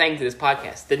thing to this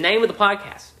podcast. The name of the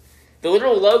podcast. The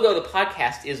literal logo of the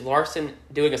podcast is Larson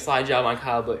doing a slide job on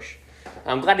Kyle Busch.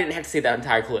 I'm glad I didn't have to see that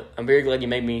entire clip. I'm very glad you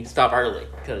made me stop early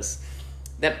because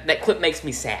that clip makes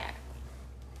me sad.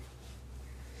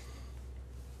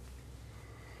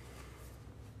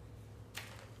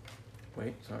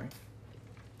 Wait, sorry.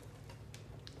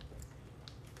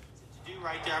 To do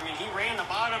right there. I mean, he ran the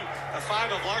bottom of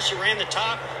 5 of Larson, ran the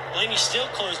top. Blaney still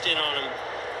closed in on him.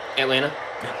 Atlanta?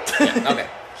 Yeah, okay. All right,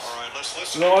 let's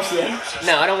listen. You wanna watch the end?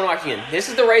 No, I don't want to watch again. This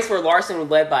is the race where Larson was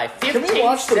led by 15 Can we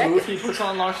watch the seconds. move he puts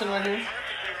on Larson right here?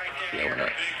 Yeah, why not?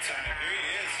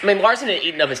 I mean, Larson had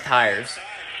eaten up his tires.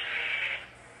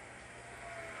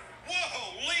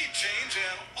 Whoa, lead change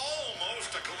and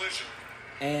almost a collision.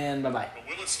 And bye-bye.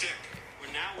 But will it stick?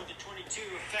 We're now with the 22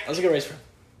 That effective. was a good race for him.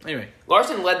 Anyway,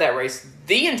 Larson led that race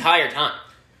the entire time.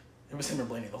 it was him or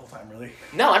Blaney the whole time, really.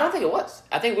 No, I don't think it was.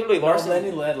 I think literally Larson. Larson.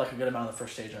 Blaney led like a good amount of the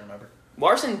first stage, I remember.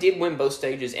 Larson did win both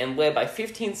stages and led by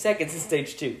 15 seconds in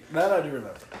stage 2. That I do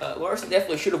remember. Larson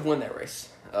definitely should have won that race,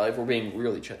 if we're being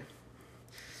real each other.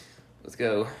 Let's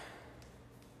go.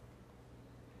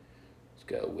 Let's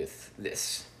go with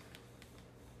this.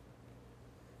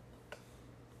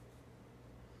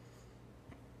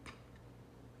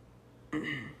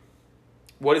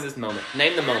 What is this moment?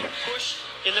 Name the moment. Push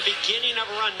in the beginning of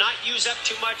a run, not use up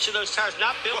too much of those tires,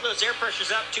 not build those air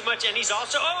pressures up too much, and he's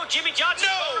also, Jimmy Johnson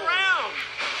going around.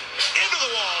 Into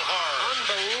the wall hard.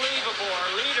 Unbelievable,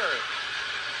 our leader.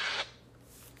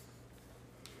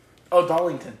 Oh,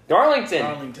 Darlington.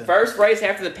 Darlington. First race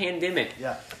after the pandemic.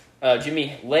 Yeah.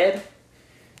 Jimmy led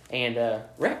and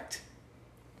wrecked.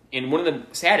 And one of the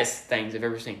saddest things I've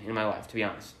ever seen in my life, to be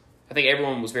honest. I think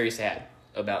everyone was very sad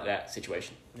about that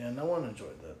situation. Yeah, no one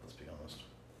enjoyed that, let's be honest.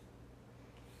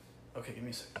 Okay, give me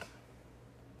a second.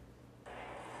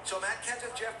 So Matt Kent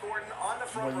and Jeff Gordon on the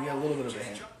front. Well, you got a little bit of a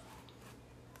hint.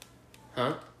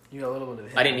 Huh? You got a little bit of a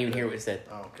hint. I didn't even hear what it said.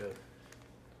 Oh, good.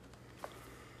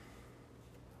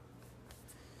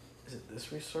 Is it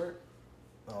this restart?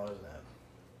 Oh, there's an ad.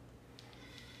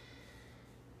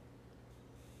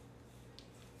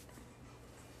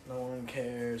 No one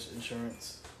cares.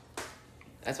 Insurance.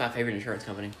 That's my favorite insurance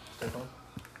company. That one?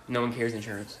 No one cares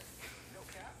insurance.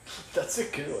 That's a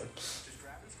good one.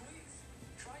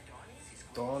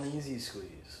 Dawn Easy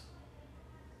Squeeze.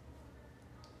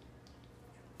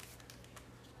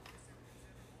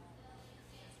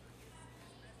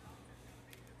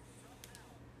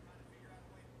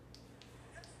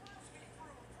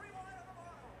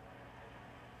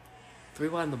 Three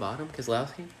wide on the bottom,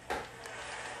 Kozlowski.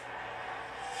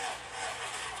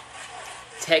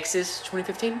 Texas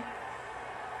 2015?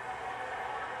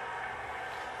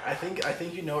 I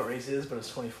think you know what race it is, but it's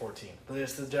 2014. But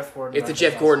it's the Jeff Gordon. It's the Brad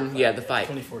Jeff Keselowski Gordon, fight. yeah, the fight.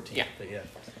 2014. Yeah. But yeah.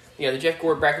 Yeah, the Jeff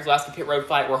Gordon, Brad Kozlowski pit road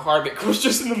fight where Harvick was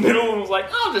just in the middle and was like,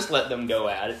 I'll just let them go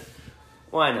at it.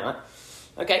 Why not?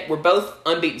 Okay, we're both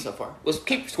unbeaten so far. Let's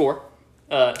keep score.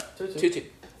 2-2.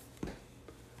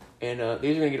 And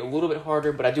these are going to get a little bit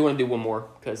harder, but I do want to do one more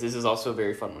because this is also a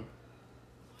very fun one.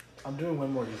 I'm doing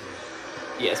one more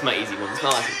easy. Yeah, it's my easy one. It's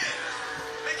not like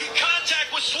Making contact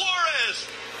with Suarez.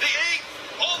 The 8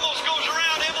 almost goes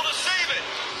around, able to save it.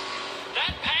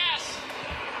 That pass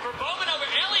for Bowman over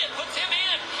Elliott puts him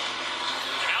in.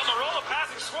 Almirola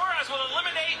passing Suarez will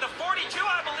eliminate the 42,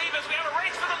 I believe, as we have a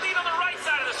race for the lead on the right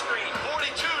side of the screen. 42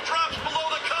 drops below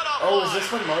the cutoff Oh, line. is this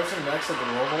when Larson wrecks at the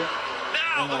Roval?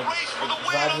 Now And the like, race for the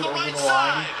win drives on it the over right the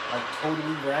line, side. like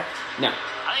totally wrecked? no.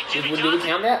 I think Did Jimmy we Johnson.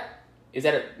 count that? Is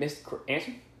that a missed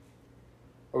answer?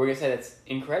 Or are we going to say that's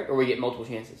incorrect, or we get multiple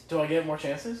chances? Do I get more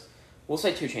chances? We'll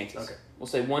say 2 chances. Okay. We'll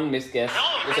say 1 missed guess. No,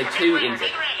 We'll say 2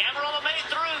 incorrect. Amarola made it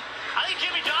through. I think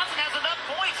Jimmy Johnson has enough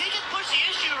points. He can push the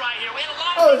issue right here. We had a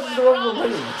lot Oh, of this is people the have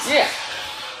Roman problems. Blaney. Yeah.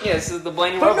 Yeah, this is the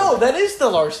Blaney But rubber. no, that is the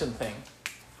Larson thing.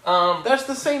 Um, That's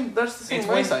the same. That's the same It's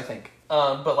race, when- I think.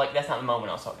 but like that's not the moment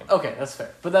I was talking about. Okay, that's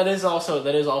fair. But that is also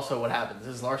what happens.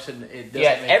 Is Larson? It doesn't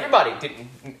Yeah, make everybody didn't.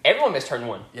 Everyone missed turn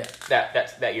 1. Yeah.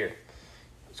 That year.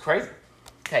 It's crazy.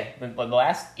 Okay, the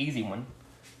last easy one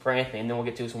for Anthony, and then we'll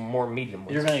get to some more medium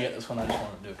ones. You're gonna get this one. I just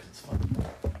want to do it because it's fun.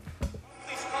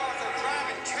 These cars are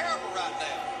driving terrible right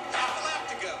now. Half a lap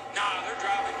to go. Nah, they're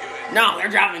driving good. No, they're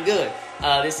driving good.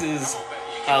 This is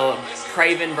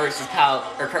Craven versus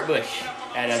Kurt Busch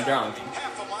at Darlington.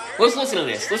 Half a mile. Let's listen to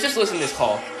this. Let's just listen to this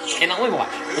call, and only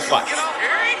watch. Let's watch. Get off.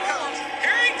 Here he comes.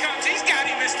 Here he comes. He's got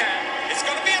him this time. It's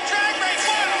going to be a drag race.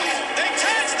 They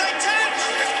touch. They touch.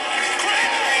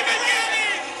 Craven got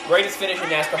him. Greatest finish in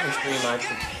NASCAR history, in my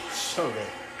opinion. So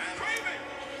good.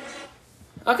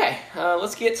 Okay,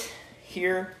 let's get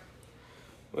here.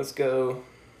 Let's go.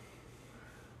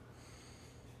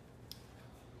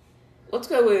 Let's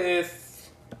go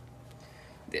with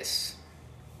this.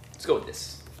 Let's go with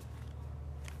this.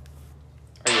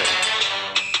 Are you ready?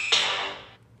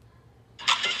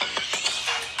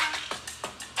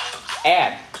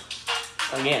 Ad.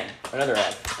 Again, another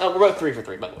ad. Oh, we're both 3 for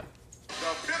 3, by the way. The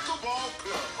pickleball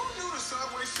club. Who knew the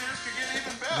Subway Series could get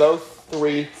even better? Both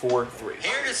 3 for 3.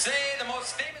 Here to say the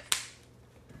most famous.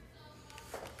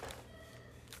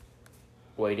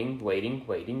 Waiting.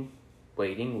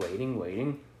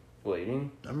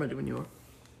 I'm ready when you are.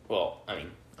 Well, I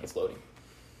mean, it's loading.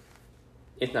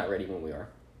 It's not ready when we are.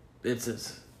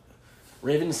 It's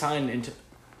Ravens signed into.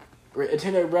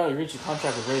 Antonio Brown reached a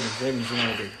contract with Ravens. Ravens do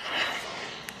not agree.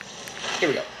 Here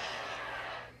we go.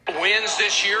 Wins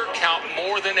this year count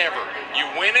more than ever. You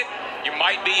win it, you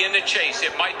might be in the chase.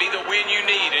 It might be the win you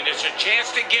need, and it's a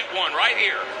chance to get one right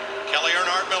here. Kelly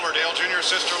Earnhardt Miller, Dale Jr.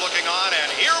 sister looking on, and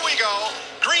here we go.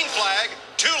 Green flag,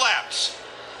 2 laps.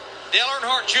 Dale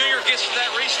Earnhardt Jr. gets to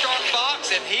that restart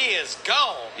box, and he is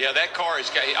gone. Yeah, that car is,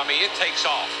 it takes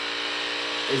off.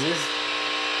 Is this?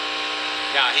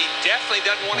 Now, he definitely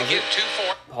doesn't want to get too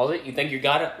far. Pause it. You think you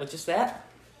got it with just that?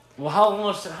 Well, how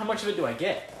much of it do I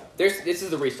get? This is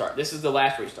the restart. This is the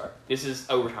last restart. This is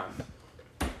overtime.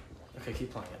 Okay, keep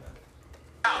playing it then.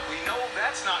 We know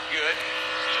that's not good.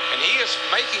 And he is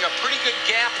making a pretty good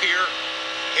gap here.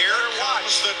 Here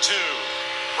comes the 2.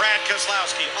 Brad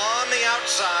Keselowski on the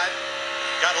outside.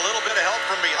 Got a little bit of help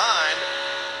from behind.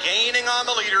 Gaining on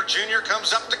the leader. Junior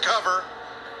comes up to cover.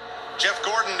 Jeff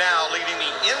Gordon now leading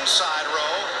the inside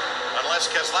row. Unless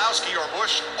Keselowski or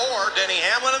Busch or Denny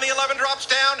Hamlin in the 11 drops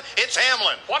down, it's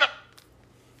Hamlin. What a...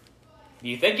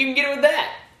 You think you can get it with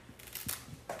that?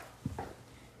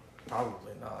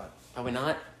 Probably not. Probably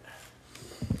not.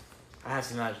 I have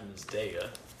to imagine it's Dega.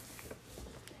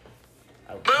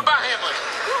 Move by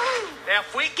Hamlin. Now,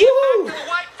 if we get back to the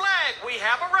white flag, we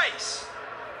have a race.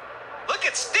 Look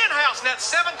at Stenhouse, and that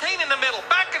 17 in the middle,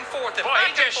 back and forth. And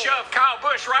he just shoved Kyle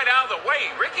Busch right out of the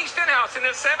way. Ricky Stenhouse in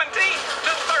his 17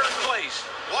 to 3rd place.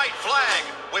 White flag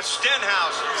with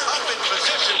Stenhouse up in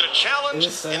position to challenge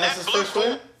Is this in that Stenhouse's blue first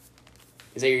win?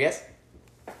 Is that your guess?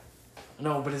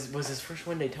 No, but was his first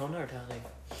win Daytona or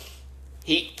Talladega?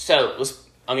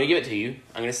 I'm gonna give it to you.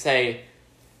 I'm gonna say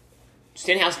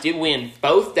Stenhouse did win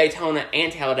both Daytona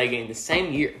and Talladega in the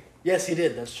same year. Yes, he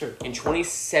did. That's true. In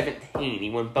 2017, he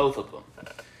won both of them.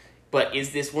 But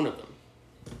is this one of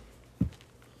them?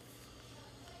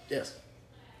 Yes.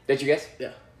 That's your guess?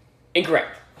 Yeah.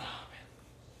 Incorrect.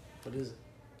 What is it?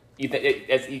 You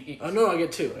think? Oh no, I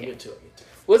get 2. I get 2.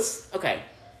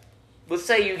 Let's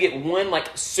say you get one like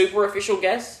super official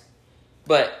guess,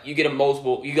 but you get a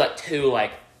multiple. You got 2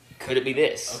 like, could it be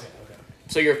this? Okay.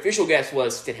 So your official guess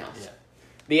was Stenhouse. Yeah.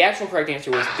 The actual correct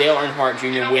answer was Dale Earnhardt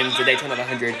Jr. wins the Daytona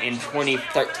 500 in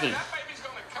 2013.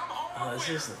 Oh, this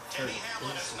is the third.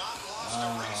 Hamlin has not lost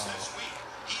a race this week.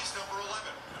 He's number 11.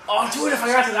 Oh, dude, if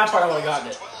I got to that part, I would have gotten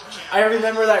it. I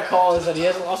remember that call is that he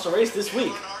hasn't lost a race this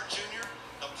week. Earnhardt Jr.,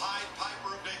 the Pied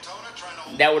Piper of Daytona, trying to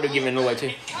hold That would have given it away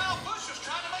too. Kyle Busch is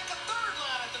trying to make a 3rd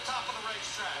line at the top of the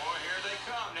racetrack. Boy, here they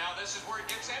come. Now, this is where it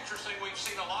gets interesting. We've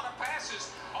seen a lot of passes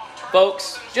off turn.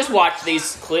 Folks, just watch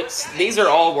these clips. These are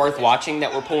all worth watching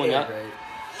that we're pulling up. Great.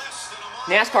 Less than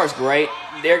a mile. NASCAR's great.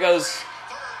 There goes.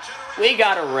 We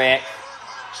got a wreck.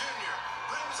 Earnhardt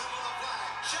Jr. brings it to the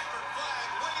flag. Checkered flag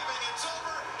waving. It's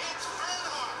over. It's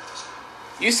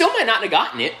Earnhardt. You still might not have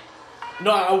gotten it.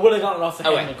 No, I would have gotten off the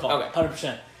Okay, Hamlin call. okay.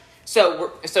 100%.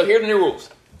 So here are the new rules.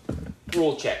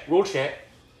 Rule check.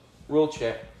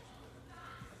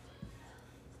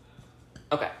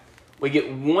 Okay. We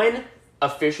get one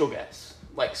official guess.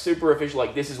 Like, super official,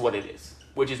 like, this is what it is.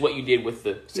 Which is what you did with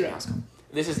the city house call.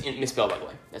 This is misspelled, by the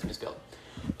way. That's misspelled.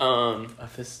 But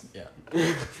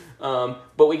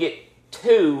we get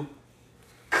 2.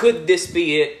 Could this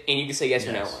be it? And you can say yes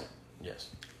or no on it. Yes.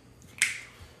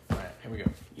 All right, here we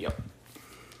go. Yep.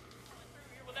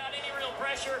 Without any real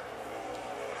pressure,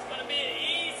 it's going to be an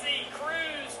easy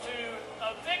cruise to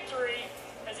a victory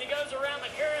as he goes around the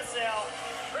carousel.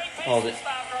 Great Hold pace it. this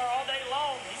 5-car all day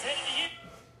long. He's headed to you.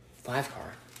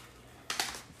 5-car.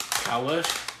 Kyle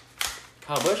Busch.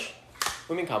 Kyle Busch? What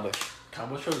do you mean Kyle Busch? Kyle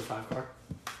Busch was a 5-car.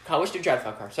 Kyle Busch did drive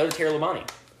 5-car. So did Terry Labonte.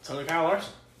 So did Kyle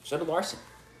Larson. So did Larson.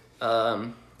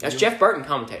 That's Jeff Burton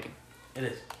commentating. It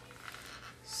is.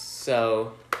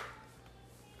 So,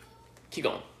 keep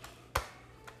going.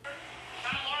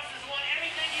 Kyle Larson's won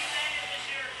everything he's been in this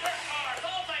year. Dirt cars,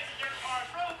 all types of dirt cars,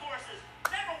 road courses.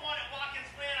 Never won at Watkins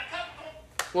Glen. A couple.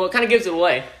 Well, it kind of gives it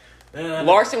away.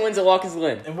 Larson wins at Watkins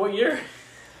Glen. In what year?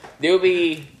 It would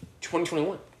be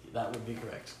 2021. That would be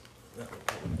correct. That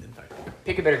would in fact.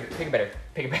 Pick a better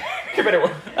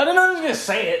one. I didn't know I was gonna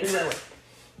say it.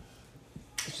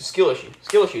 It's a skill issue.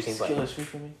 Skill issue seems Skill like. issue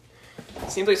for me.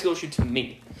 Seems like a skill issue to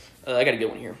me. I got a good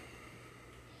one here.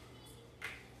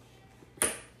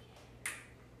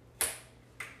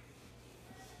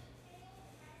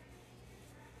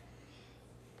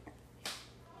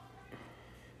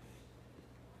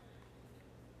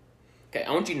 Okay,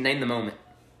 I want you to name the moment.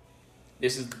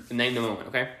 This is name the moment,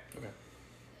 okay? Okay.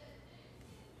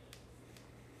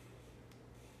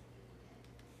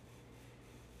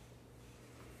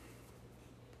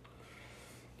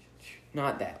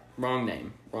 Not that. Wrong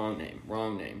name. Wrong name.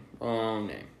 Wrong name. Wrong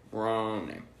name. Wrong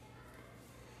name.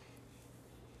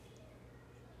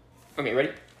 Okay,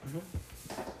 ready?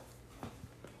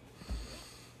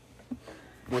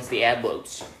 What's the ad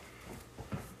loads?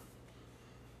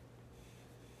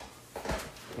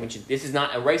 This is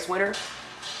not a race winner,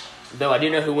 though I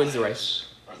do know who wins the race.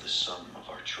 Are the sum of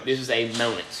our choices. This is a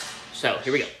moment. So,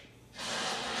 here we go.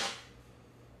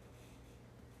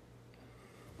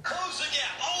 Close the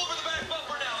gap. All over the back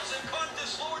bumper now as they cut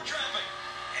this lower traffic.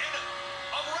 And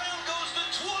around goes the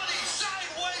 20.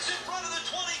 Sideways in front of the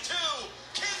 22.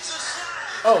 Kansas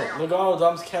slides. Oh, Logano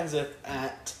dumps Kenseth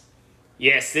at.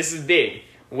 Yes, this is big.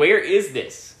 Where is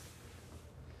this?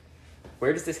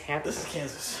 Where does this happen? This is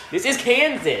Kansas. This is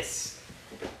Kansas.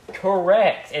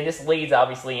 Correct. And this leads,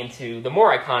 obviously, into the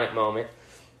more iconic moment.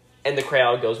 And the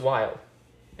crowd goes wild.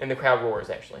 And the crowd roars,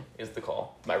 actually, is the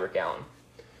call by Rick Allen.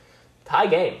 Tie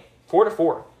game.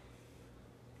 4-4.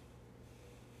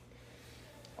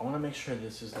 I want to make sure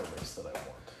this is the race that I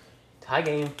want. Tie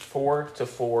game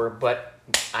 4-4, but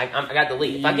I got the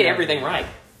lead. If I get everything right,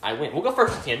 I win. We'll go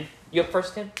first to 10. You up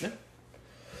first to 10? Yeah.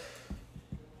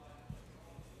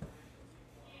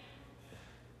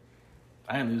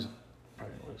 I am losing.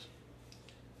 Probably gonna lose.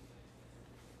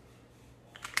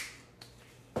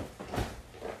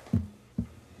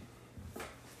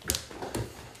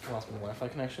 I lost my Wi-Fi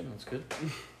connection. That's good.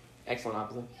 Excellent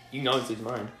opposite. You can always lose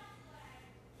mine.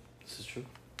 This is true.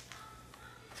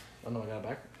 Oh no, I got it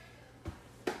back.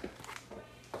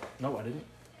 No, I didn't.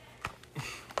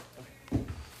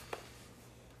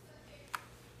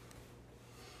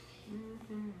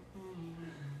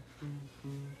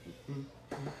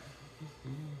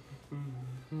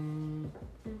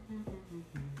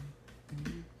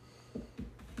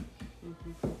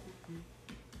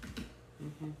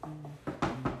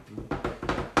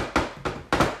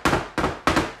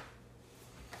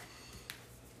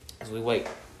 As we wait,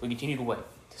 we continue to wait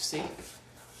to see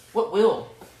what will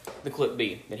the clip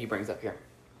be that he brings up here.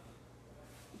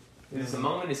 Is this a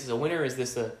moment? Is this a winner? Is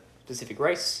this a specific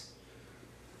race?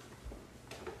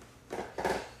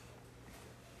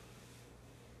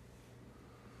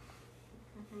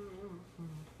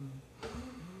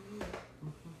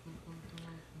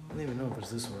 I don't even know if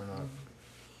it's this one or not.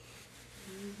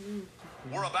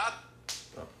 We're about.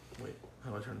 Oh, wait. How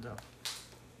do I turn it down?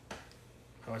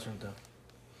 How do I turn it down?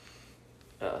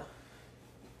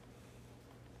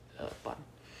 Button.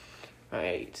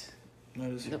 Right. No,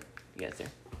 it is here. Nope. Yeah, it's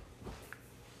there.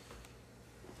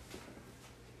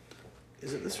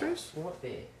 Is it this race? What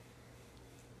the?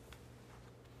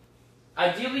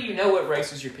 Ideally, you know what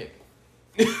races you're picking.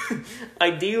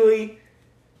 Ideally,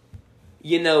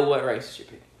 you know what races you're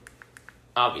picking.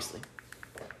 Obviously.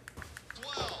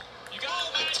 Well, you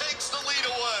Bowman takes the lead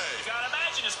away. You gotta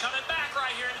imagine it's coming back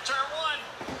right here into turn one.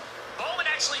 Bowman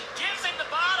actually gives him the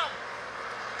bottom.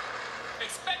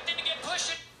 Expecting to get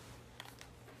pushing.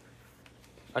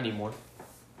 I need more.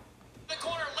 The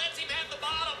corner lets him have the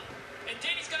bottom. And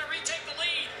Denny's gonna retake the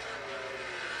lead.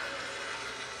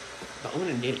 Bowman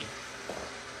and Denny.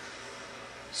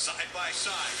 Side by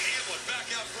side, Hamlin back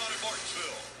out front at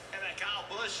Martinsville. And then Kyle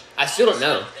Busch. I still don't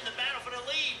know. In the battle for the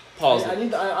lead. Pause Yeah,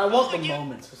 it. I want the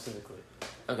moment specifically.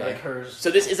 Okay. Like hers. So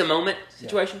this is a moment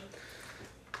situation?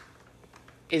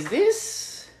 Is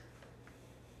this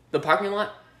the parking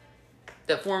lot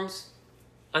that forms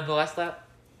on the last lap?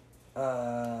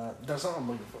 That's not what I'm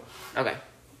looking for. Okay.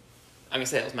 I'm gonna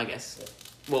say that was my guess. Yeah.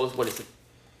 What is it?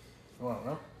 I don't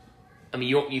know. I mean,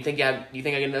 you think I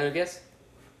get another guess?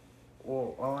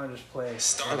 Well, why don't I just play?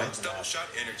 Starbucks Double Shot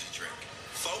Energy Drink.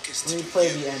 Focused. Let me play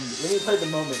the end. Let me play the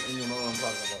moment, and you'll know what I'm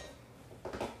talking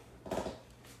about.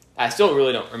 I still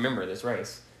really don't remember this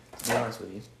race, to be honest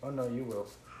with you. Oh no, you will.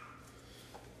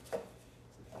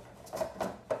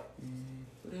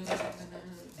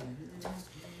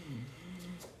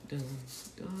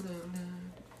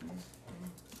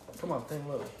 Come on, thing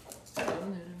low.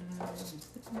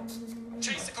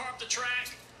 Chase the car up the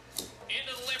track.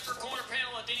 Into the left corner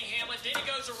panel of Denny Hamlin. Denny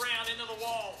goes around into the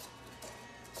wall.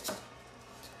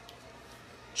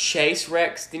 Chase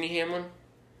wrecks Denny Hamlin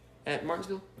at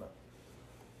Martinsville? No.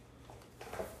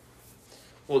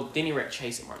 Well, Denny wrecked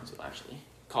Chase at Martinsville, actually.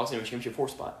 Cost him a Championship 4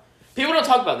 spot. People don't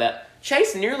talk about that.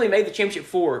 Chase nearly made the Championship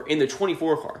 4 in the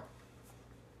 24 car.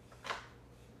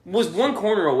 Was one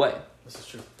corner away. This is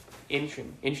true.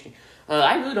 Interesting.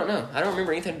 I really don't know. I don't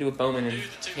remember anything to do with Bowman and Dude,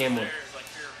 the two Hamlin. there is like,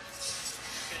 here,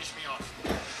 finish me off.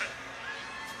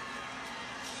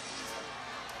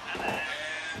 And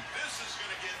this is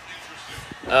going to get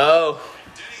interesting. Oh,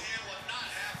 Denny Hamlin not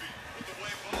happy with the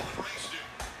way Bowman raced him.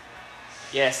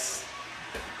 yes.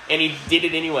 And he did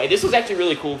it anyway. This was actually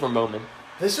really cool from Bowman.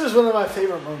 This was one of my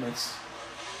favorite moments.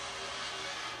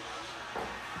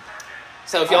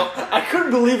 So if y'all... I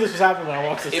couldn't believe this was happening when I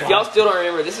watched this. If live. y'all still don't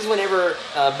remember, this is whenever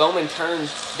Bowman turned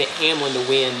the Hamlin to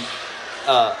win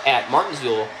at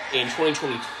Martinsville in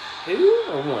 2022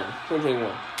 or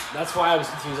 2021. That's why I was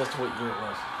confused as to what year it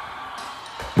was.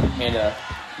 And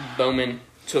Bowman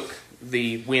took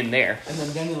the win there. And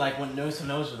then Denny went nose to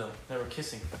nose with him. They were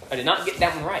kissing. I did not get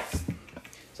that one right.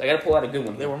 So I got to pull out a good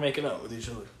one. They were making out with each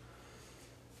other. It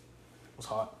was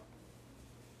hot.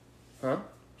 Huh?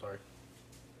 Sorry.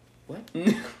 What?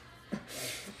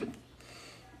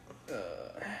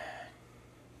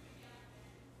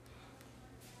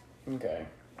 Okay.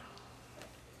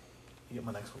 You get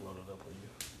my next one loaded up, will you?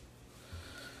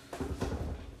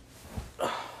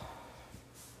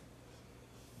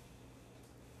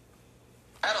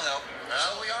 That'll help.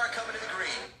 Well, we are coming to the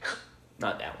green.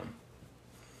 Not that one.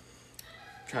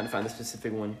 Trying to find the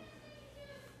specific one.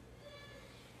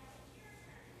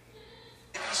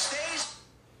 If he stays,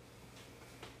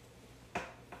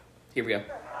 Here we go.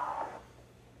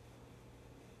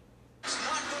 it's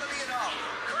not going to be enough.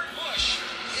 Kurt Busch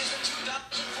is the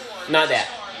 2004. Not that.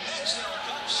 NASCAR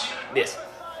Cup Series. This.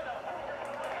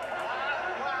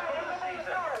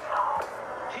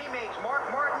 Teammates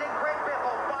Mark Martin and Greg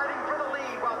Biffle fighting for the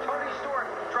lead while Tony Stewart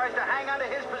tries to hang on to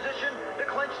his position to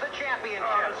clinch the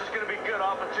championship. This is going to be good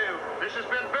off of 2. This has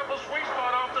been Biffle's sweet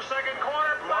spot off the second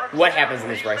corner. What happens in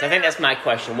this race? I think that's my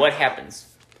question. What happens?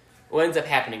 What ends up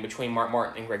happening between Mark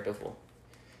Martin and Greg Biffle?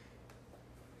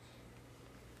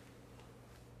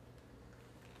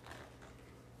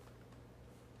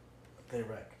 They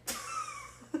wreck.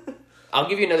 I'll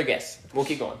give you another guess. We'll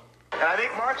keep going. And I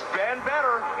think Mark's been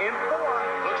better in 4.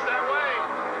 Looks that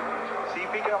way. See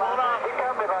if he can hold on.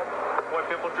 Boy,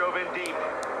 Biffle drove in deep.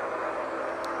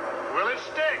 Will it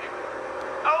stick?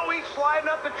 Oh, he's sliding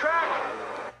up the track.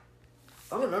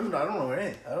 I don't remember. I don't know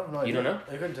anything. I don't know. You don't know?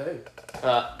 I couldn't tell you.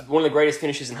 One of the greatest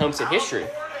finishes in Homestead history.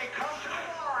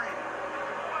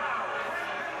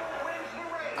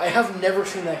 I have never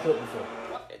seen that clip before.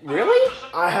 Really?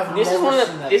 I have This is never one of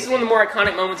seen the that. this is one of the more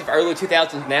iconic moments of early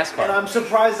 2000s And NASCAR. I'm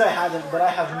surprised I haven't, but I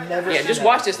have never Yeah, seen just that.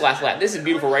 watch this last lap. This is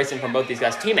beautiful racing from both these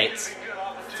guys, teammates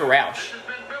for Roush.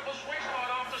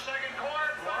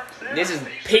 This is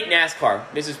peak NASCAR.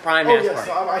 This is prime Oh, NASCAR. yes.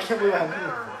 I can't believe I haven't seen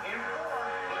it before.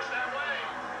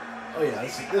 Oh, yeah.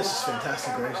 This is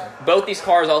fantastic racing. Both these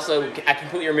cars also, I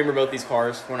completely remember both these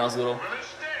cars from when I was little.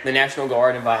 The National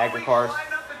Guard and Viagra cars.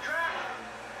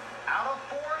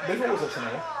 Biffle was a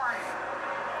tornado.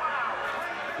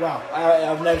 Wow.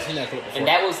 I've never seen that clip before. And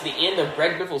that was the end of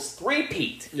Greg Biffle's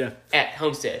three-peat Yeah. at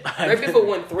Homestead. Greg Biffle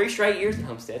won 3 straight years at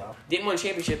Homestead. Wow. Didn't win a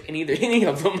championship in any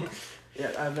of them.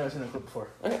 Yeah, I've never seen that clip before.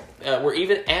 Okay, we're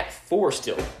even at 4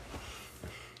 still.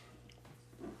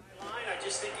 I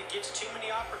just think it gives too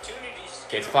many opportunities.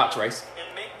 Okay, it's a Fox race.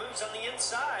 And make moves on the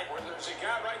inside. Where there's a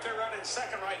guy right there running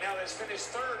second right now that's finished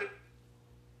third.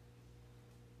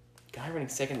 Guy running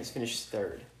second that's finished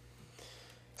third.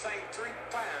 Saying 3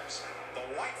 times. The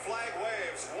white flag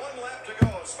waves. 1 lap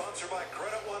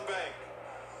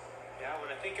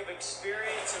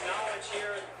experience and knowledge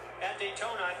here at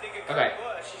Daytona. I think a Okay.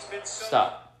 Busch, he's been so...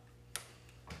 Stop.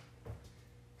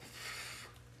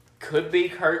 Could be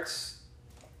Kurt's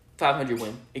 500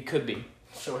 win. It could be.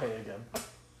 Shohei again.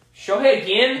 Shohei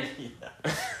again?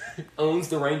 Yeah. Owns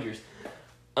the Rangers.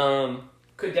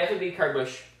 Could definitely be Kurt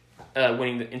Busch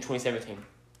winning in 2017.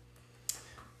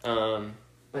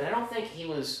 But I don't think he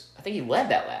was... I think he led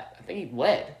that lap. I think he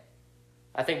led.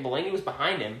 I think Blaney was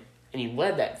behind him, and he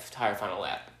led that entire final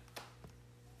lap.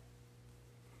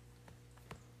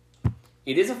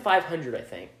 It is a 500, I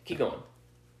think. Keep going.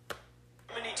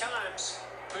 many times.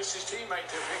 Pushed his teammate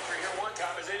to victory here one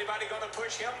time. Is anybody going to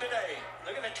push him today?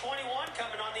 Look at the 21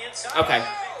 coming on the inside. Okay. Big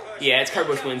push. Yeah, it's Kurt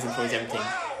Busch wins in 2017. Wow,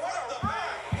 what up the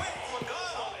back? With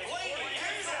Logano, Blaney,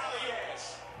 42's out again.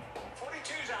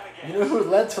 42's out again. You know who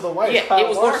led to the white? Yeah, Kyle it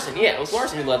was Larson. Yeah, it was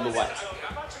Larson who led the white.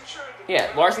 I'm not too sure.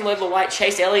 Yeah, Larson led the white.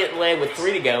 Chase Elliott led with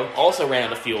 3 to go. Also ran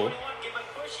out of fuel. 21 give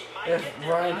a push, he might If get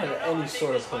there. Ryan I had don't know. I any think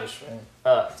sort of this might- push,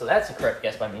 man. So that's a correct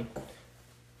guess by me.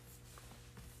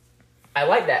 I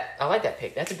like that. I like that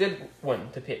pick. That's a good one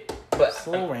to pick. But It's a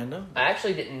little random. I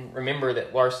actually didn't remember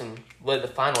that Larson led the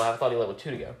final. I thought he led with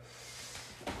 2 to go.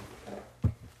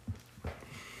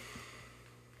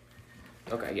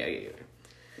 Okay, yeah.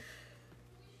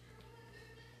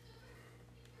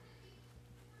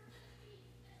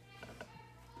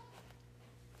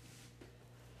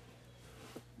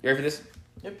 You ready for this?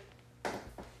 Yep.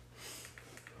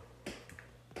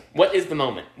 What is the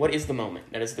moment? What is the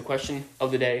moment? That is the question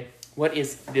of the day. What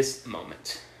is this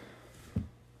moment?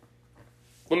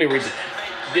 Let me read it.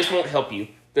 This won't help you.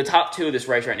 The top 2 of this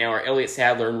race right now are Elliott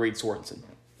Sadler and Reed Sorensen.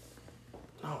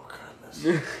 Oh, goodness.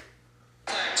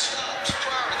 Flag stops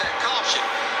prior to that caution.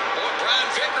 Boy, Brian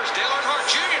Vickers, Dale Earnhardt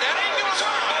Jr., that ain't gonna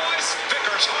work, boys.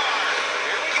 Vickers hard.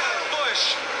 Here we go.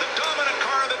 Busch, the dominant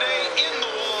car of the day, in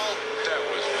the wall. That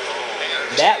was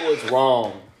wrong. That was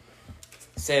wrong,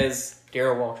 says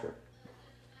Darrell Waltrip.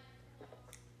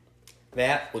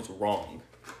 That was wrong.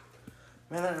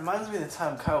 Man, that reminds me of the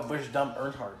time Kyle Busch dumped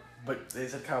Earnhardt. But they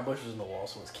said Kyle Busch was in the wall,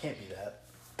 so it can't be that.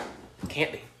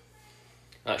 Can't be.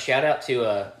 Shout out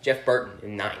to Jeff Burton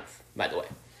in 9th, by the way.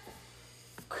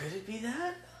 Could it be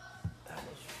that? That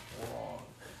was wrong.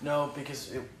 No, because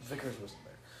Vickers wasn't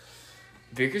there.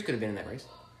 Vickers could have been in that race.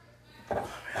 Oh, man,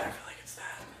 I feel like it's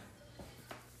that.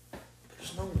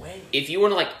 There's no way. If you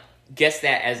want to guess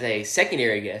that as a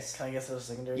secondary guess, Can I guess that was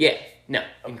secondary? yeah, no,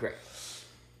 incorrect.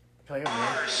 Can I get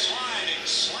one? Sliding,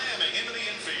 slamming into the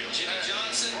infield. Jimmy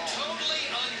Johnson, totally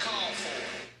uncalled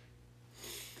for.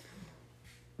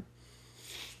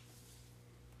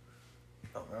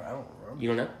 Oh, no, I don't remember. You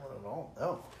don't know? Not at all.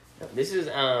 No. This is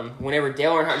whenever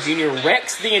Dale Earnhardt Jr.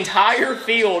 wrecks the entire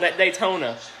field at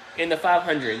Daytona in the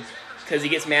 500 because he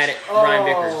gets mad at Brian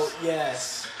Vickers Oh,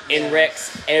 yes. and Yes.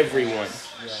 wrecks everyone.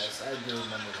 Yes, I do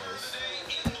remember those.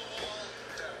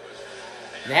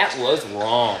 That was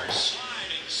wrong.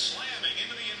 Sliding, slamming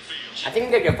into the infield. I think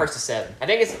we gotta go first to 7. I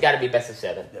think it's got to be best of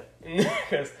 7 Yeah.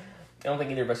 because I don't think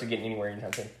either of us are getting anywhere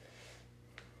anytime soon.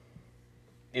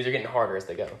 These are getting harder as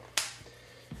they go.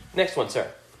 Next one,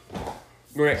 sir.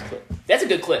 Your next clip. That's a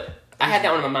good clip. I had that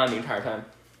one in my mind the entire time.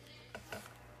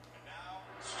 Now,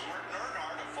 Stewart and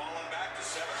Earnhardt have fallen back to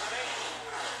 7 and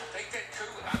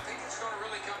 8. I think it's going to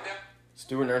really come down.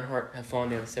 Stewart and Earnhardt have fallen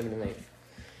down to 7 and 8.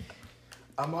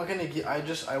 I'm not gonna get.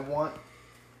 I want.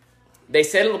 They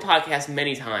said on the podcast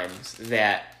many times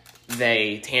that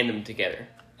they tandem together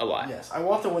a lot. Yes, I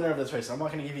want the winner of this race. I'm not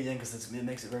gonna give you the end because it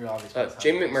makes it very obvious. by the time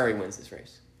Jamie it goes. McMurray wins this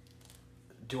race.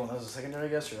 Do you want that as a secondary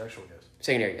guess or actual guess?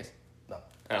 Secondary guess. No.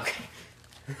 Okay.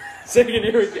 Secondary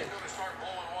guess. Going to start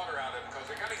blowing water out of them because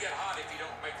they're going to get hot if you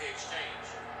don't make the exchange.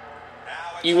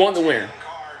 Now it's You want the winner.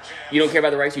 10-car jam. You don't care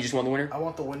about the race, you just want the winner? I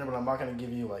want the winner, but I'm not gonna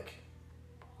give you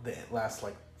the last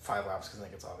 5 laps because I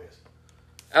think it's obvious.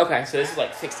 Okay, so this is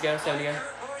 6 to go, 7 to go?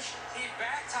 Kurt Busch, he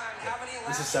back-timed how many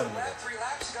This laps is 7 were to go. left 3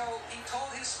 laps ago. He told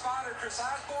his spotter, Chris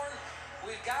Osborne,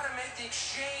 we've got to make the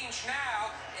exchange now.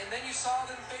 And then you saw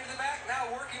them fade to the back, now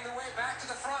working their way back to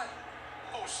the front.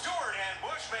 Oh, Stewart and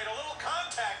Busch made a little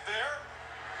contact there.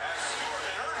 As Stewart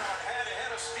and Earnhardt had a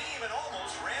head of steam and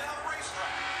almost ran out of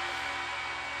racetrack.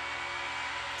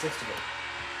 6 to go.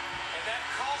 And that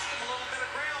cost him a little bit of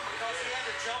ground because he had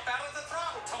to jump out of the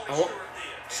throttle, Tony Oh. Stewart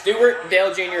did. Stewart,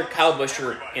 Dale Jr., Kyle Busch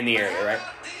are in the area, right?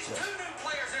 These 2 new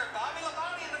players there, Bobby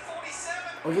Labonte in the 47.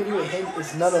 I'll give you a hint.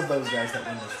 It's none of those guys that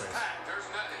win this race. There's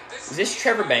nothing. Is this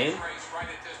Trevor Bayne? Race right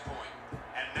at this point.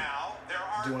 And now there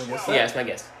are Do you wanna guess 12 Yeah, that's my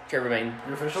guess. Trevor Bayne.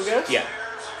 Your official guess? Yeah.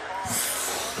 pairs of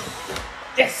cars.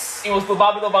 Yes! It was the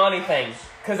Bobby Labonte thing.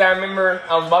 Because I remember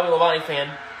I was a Bobby Labonte fan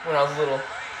when I was little.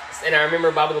 Yes, and I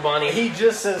remember Bobby Labonte. He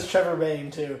just says Trevor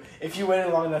Bayne, too. If you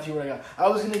waited long enough, you would have got. I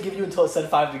was going to give you until it said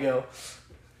 5 to go.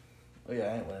 Oh, yeah,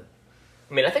 I ain't win.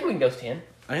 I mean, I think we can go to 10.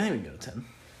 I think we can go to 10.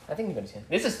 I think we can go to 10.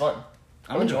 This is fun.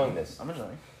 I'm enjoying this. I'm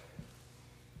enjoying.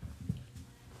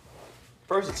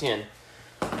 First to 10.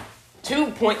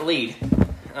 2-point lead.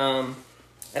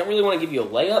 I don't really want to give you a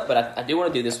layup, but I do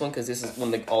want to do this one because this is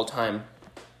one of the all-time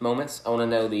moments. I want to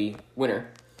know the winner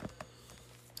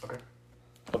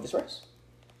of this race.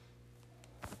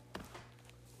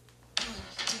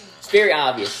 It's very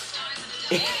obvious.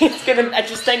 I'm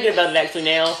just thinking about it actually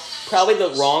now. Probably the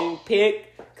wrong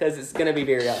pick because it's going to be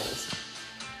very obvious.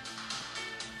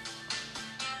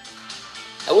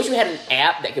 I wish we had an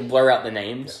app that could blur out the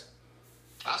names.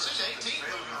 I see 18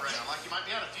 moving around like you might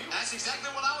be out of fuel. That's exactly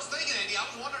what I was thinking, Andy. I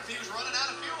was wondering if he was running out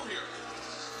of fuel here.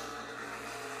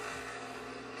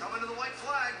 Coming to the white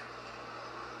flag.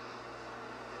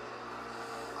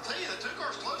 I'll tell you, the 2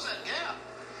 cars close that gap. I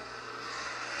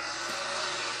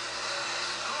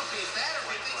don't know if he's that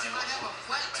or if he thinks he might have a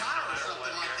flat tire or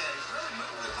something like that. He's really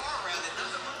moving the car around. It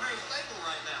doesn't look very stable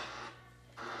right now.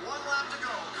 1 lap to go.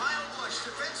 Kyle Busch,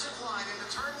 defensive line into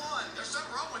turn 1. There's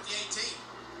something wrong with the 18.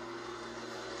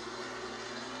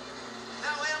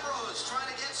 Now Ambrose trying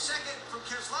to get second from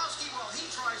Keselowski while he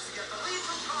tries to get the lead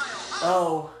from Kyle.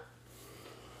 Oh.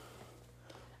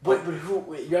 But who?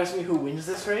 Wait, you're asking me who wins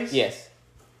this race? Yes.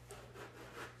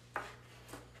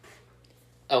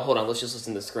 Oh, hold on. Let's just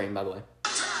listen to the screen, by the way.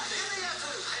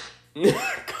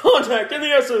 Contact in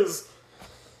the S's!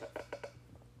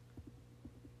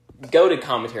 Go to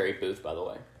commentary booth, by the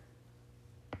way.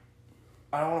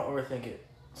 I don't want to overthink it.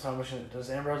 So I'm wishing, does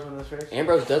Ambrose win this race?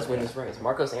 Ambrose does win this race.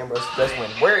 Marcos Ambrose does win.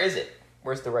 Where is it?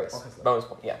 Where's the race? Bonus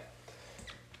point, yeah.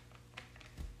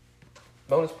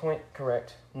 Bonus point,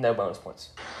 correct. No bonus points.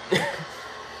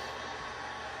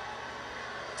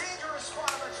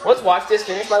 Let's watch this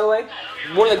finish, by the way.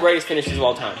 One of the greatest finishes of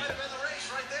all time.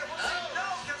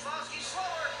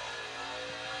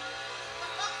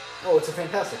 Oh, it's a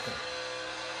fantastic thing.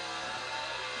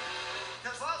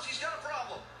 Keselowski's got a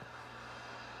problem.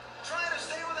 Trying to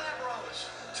stay with Ambrose.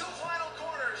 2 final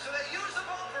corners, so they use the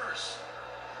bumpers.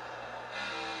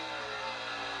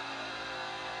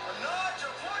 A nudge, a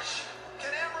push.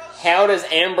 Can Ambrose... How does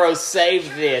Ambrose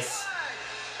save this?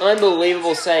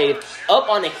 Unbelievable save. Up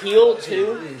on the heel,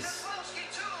 too.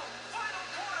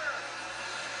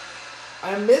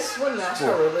 I miss when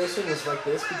NASCAR road racing was like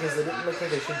this because they didn't look like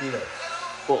they should be there.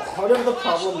 Well, part of the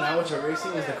problem now with road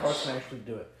racing is the cars can actually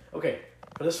do it. Okay,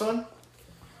 for this one,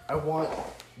 I want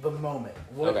the moment.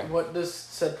 What does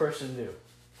said person do?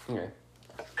 Okay. Wow,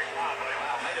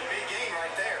 made a big game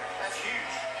right there. That's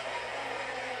huge.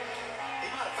 He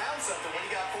might have found something when he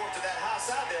got forward to that high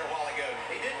side there a while ago.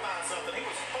 He did find something. He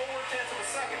was 4/10 of a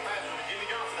second faster than Jimmy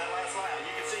Johnson that last lap.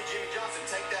 You can see Jimmy Johnson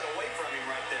take that away from him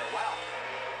right there. Wow.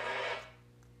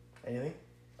 Anything?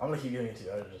 I'm gonna keep giving it to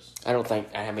you. I don't think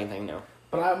I have anything, no.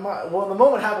 But when the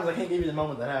moment happens, I can't give you the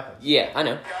moment that happens. Yeah, I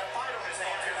know. Got a fight on his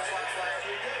hands here. That's why it's like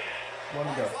 3 good. One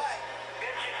to go.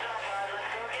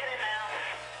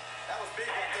 That was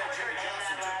big right there. Jimmy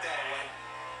Johnson took that away.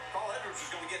 Carl Edwards was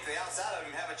going to get to the outside of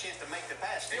him and have a chance to make the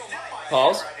pass. Still might.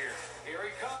 Pause. Right here. Here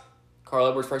he comes. Carl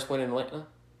Edwards' first win in Atlanta?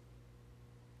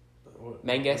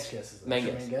 Main guess? Which guess is that? Main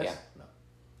Your guess, Yeah. No.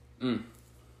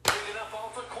 Picking up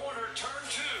off the corner, turn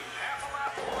 2, half a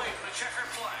lap away from the checker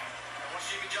flag. And what's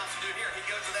Jimmy Johnson doing here? He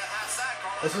goes to that high side,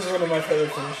 Carl. This is one of my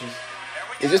favorite finishes.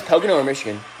 Is this Pocono or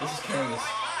Michigan? This is Kansas.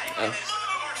 Oh.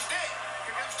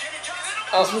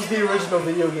 This was the original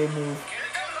video game move.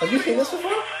 Have you seen this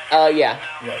before? Yeah. Yeah. Oh,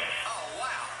 wow.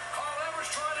 Carl Edwards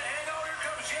trying to hang on. Here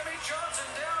comes Jimmy Johnson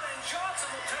down, and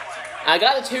Johnson will take it. I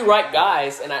got the 2 right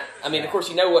guys, and I mean, of course,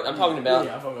 you know what I'm talking about.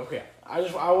 Yeah, okay. I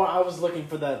was looking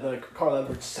for that. The Carl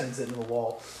Edwards sends it into the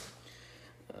wall.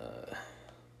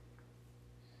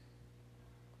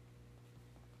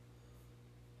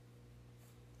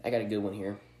 I got a good one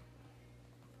here.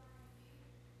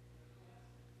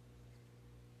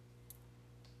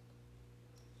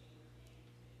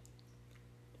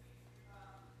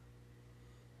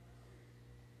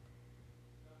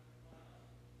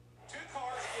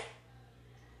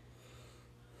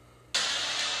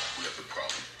 We have a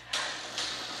problem.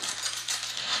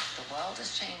 The world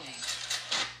is changing.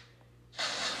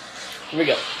 Here we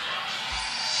go.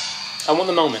 I want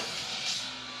the moment.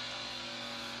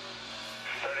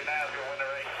 39 is going to win the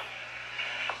race.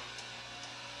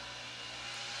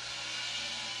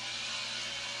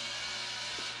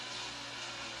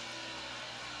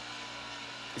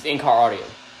 It's in-car audio.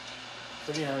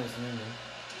 39 is amazing.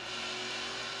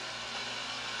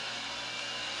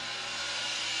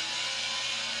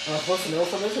 Am I supposed to know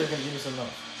from this, or are you going to give me some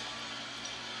notes?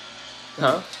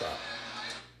 Huh? Stop.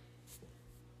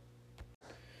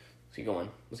 Let's keep going.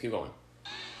 Let's keep going.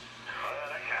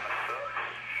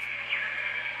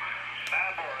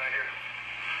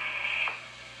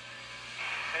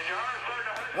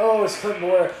 Oh, it's Clint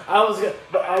Boyer. I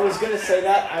was gonna say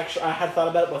that. Actually, I had thought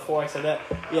about it before I said that.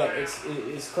 Yeah,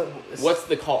 it's Clint. What's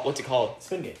the call? What's it called?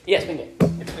 Spingate. Yeah, Spingate.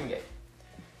 It's Spingate.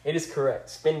 It is correct.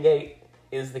 Spingate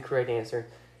is the correct answer.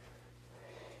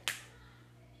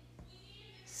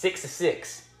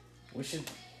 6-6. We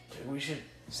should.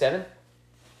 7?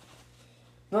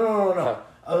 No. Oh.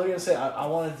 I was gonna say I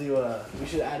want to do we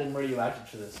should add in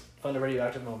radioactive to this. Find a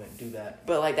radioactive moment and do that.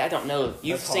 But like I don't know.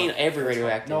 You've That's seen hard. every That's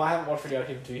radioactive. hard. No, I haven't watched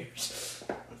radioactive in 2 years.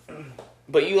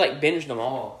 But you like binged them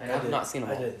all, and I've did. not seen them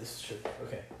all. I did. This is true.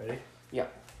 Okay, ready? Yeah.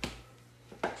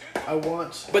 I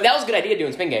want. But that was a good idea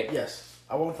doing Spingate. Yes,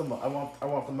 I want the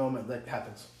moment that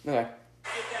happens. Okay. Get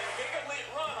that big elite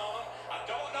run on them. I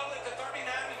don't know that the 39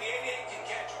 and the 88 can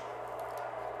catch them.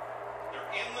 They're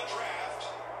in the draft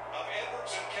of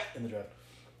Edwards and In the draft.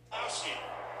 Keselowski.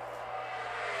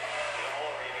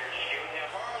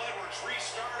 Carl Edwards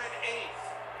restarted 8th.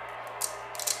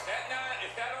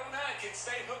 If that 09 can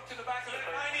stay hooked to the back of that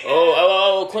 90.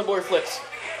 Oh, Clint Boyer flips.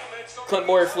 Clint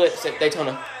Boyer flips at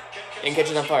Daytona and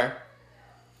catches on fire.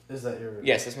 Is that your?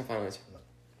 Yes, that's my final answer.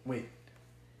 Wait.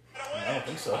 I don't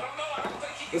think so.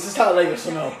 This is how Legos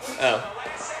will know. Oh.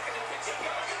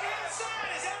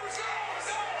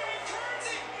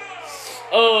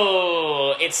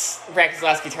 Oh, it's Brad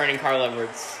Keselowski turning Carl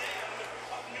Edwards.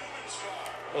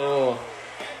 Oh,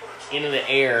 into the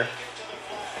air.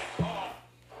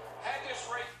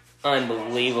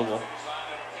 Unbelievable.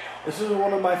 This is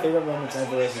one of my favorite moments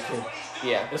ever as a kid.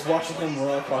 Yeah. Just watching him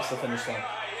run across the finish line.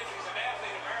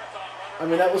 I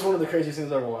mean, that was one of the craziest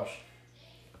things I ever watched.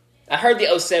 I heard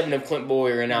the 07 of Clint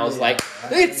Boyer, and I was like, I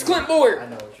it's Clint Boyer! I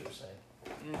know what you were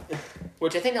saying.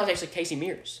 Which I think that was actually Casey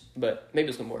Mears, but maybe it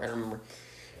was Clint Boyer, I don't remember.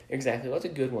 Exactly, that's a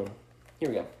good one. Here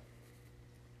we go.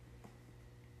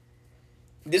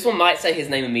 This one might say his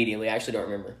name immediately, I actually don't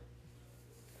remember.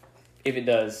 If it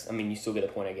does, I mean, you still get a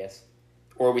point, I guess.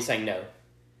 Or are we saying no?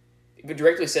 If it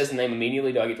directly says the name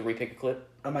immediately, do I get to repick a clip?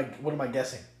 What am I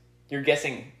guessing? You're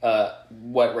guessing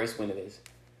what race win it is.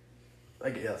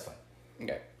 Yeah, that's fine.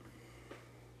 Okay.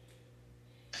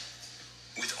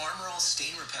 With Armor All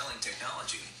stain repelling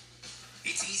technology,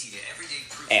 it's easy to everyday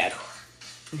proof Add. the car.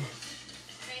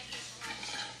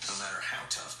 No matter how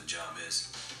tough the job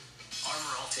is.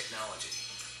 Armor All technology.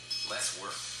 Less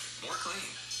work, more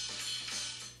clean.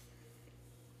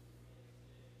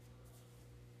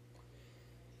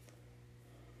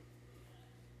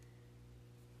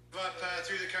 Up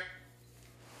through the car.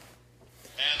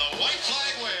 And the white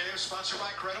flag wave, sponsored by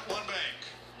Credit One Bank.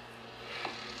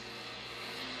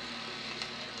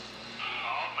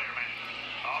 All clear, man.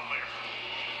 All clear.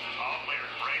 All clear.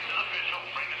 Race is official.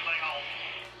 Bring this thing home.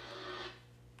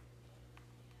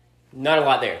 Not a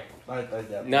lot there.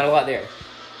 Not a lot there.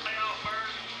 Stay off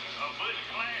first. A Bush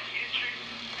Class entry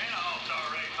and an all-star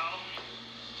race home.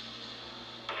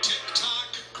 Tick-tock,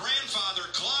 grandfather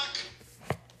clock.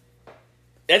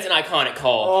 That's an iconic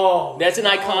call. Oh, That's an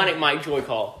iconic Mike Joy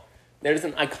call. That is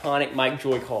an iconic Mike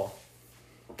Joy call.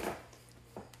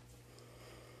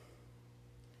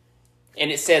 And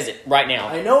it says it right now.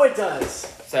 I know it does.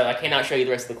 So I cannot show you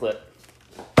the rest of the clip.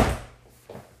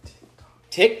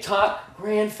 Tick-tock,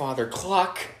 grandfather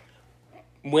clock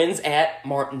wins at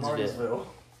Martinsville.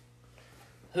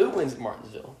 Who wins at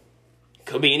Martinsville?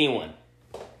 Could be anyone.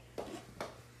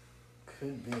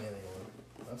 Could be anyone.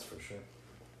 That's for sure.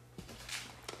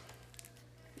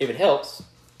 If it helps,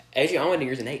 AJ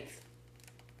Allmendinger's in 8th.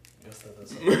 Guess that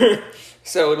is.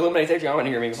 So it eliminates AJ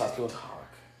Allmendinger being a possibility.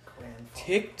 Grandfather.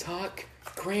 Tick-tock,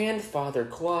 grandfather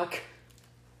clock.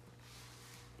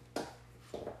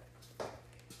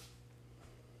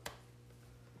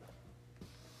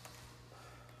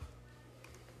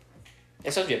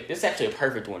 This is actually a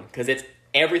perfect one, because it's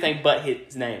everything but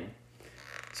his name.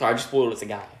 So I just spoiled it's a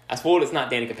guy. I spoiled it's not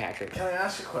Danica Patrick. Can I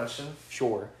ask a question?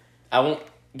 Sure. I won't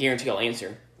guarantee I'll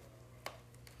answer.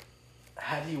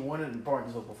 Had he won it in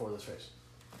Martinsville before this race?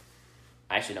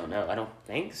 I actually don't know. I don't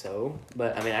think so.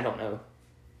 But, I mean, I don't know.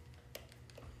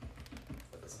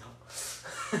 That doesn't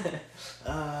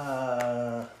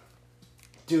help.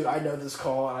 Dude, I know this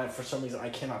call, and for some reason I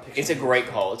cannot picture It's a it. great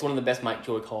call. It's one of the best Mike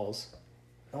Joy calls.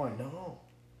 No, I know.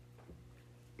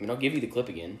 I mean, I'll give you the clip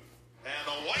again. And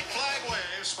the white flag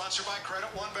wave, sponsored by Credit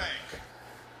One Bank.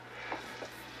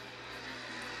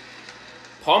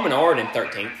 Paul Menard in 13th.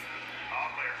 All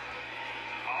clear.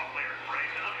 All clear. Race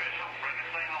is official. Bring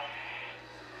this thing home.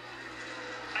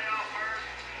 Stay off first.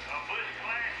 A Bush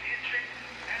Class entry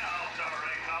and an all-star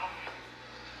race home.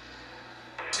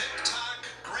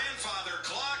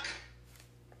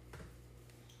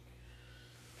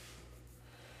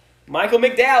 Michael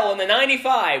McDowell in the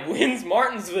 95 wins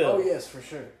Martinsville. Oh, yes, for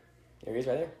sure. There he is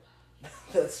right there.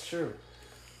 That's true.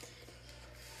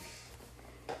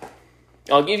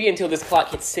 I'll give you until this clock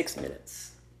hits 6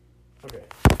 minutes. Okay.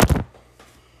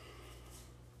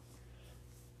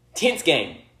 Tense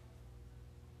game.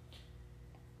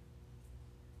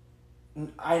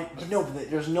 But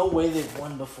there's no way they've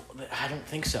won before. I don't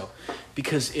think so,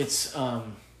 because it's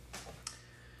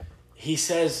he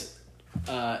says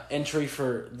entry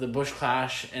for the Busch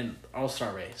Clash and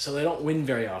All-Star race, so they don't win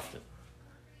very often.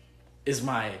 Is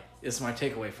my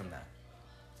takeaway from that.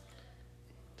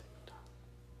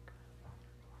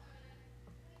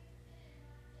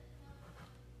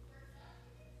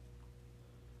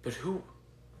 But who?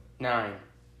 9,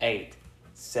 8,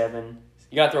 7.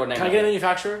 You gotta throw a name. Can I get a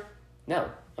manufacturer? No,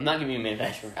 I'm not giving you a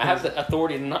manufacturer. I have the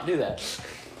authority to not do that.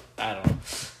 I don't know.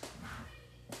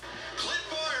 Clint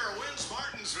Boyer wins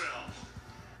Martinsville.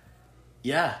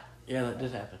 Yeah, that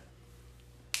did happen.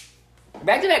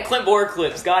 Back-to-back Clint Boyer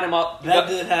clips got him up. That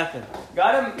did happen.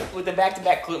 Got him with the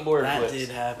back-to-back Clint Boyer clips. That did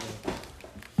happen.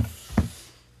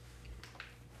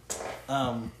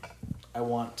 I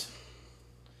want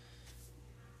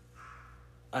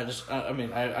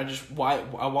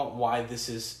why this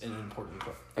is an important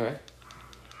clip. Okay.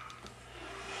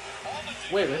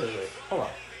 Wait. Hold on.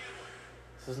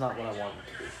 This is not what I wanted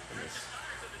to do in this.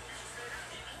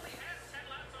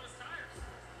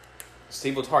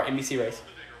 Steve Letarte, NBC race.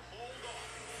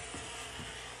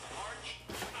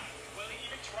 Well, he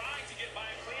even tried to get by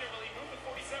a cleaner. Well, he moved the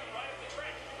 47 right up the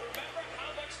track. Remember how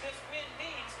much this win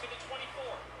means to the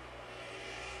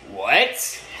 24. What?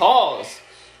 Pause.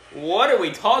 What are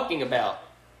we talking about?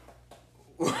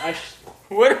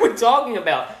 What are we talking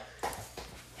about?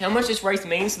 How much this race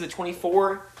means to the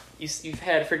 24? You've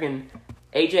had freaking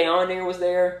AJ on there was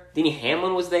there. Denny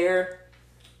Hamlin was there.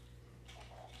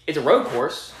 It's a road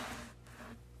course.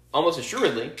 Almost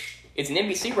assuredly. It's an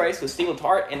NBC race with Steve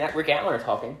Letarte and that Rick Allen are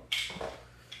talking.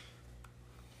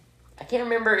 I can't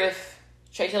remember if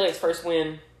Chase Elliott's first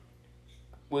win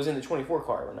was in the 24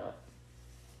 car or not.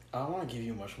 I don't want to give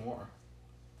you much more.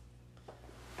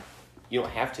 You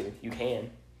don't have to. You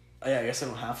can. Oh, yeah, I guess I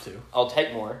don't have to. I'll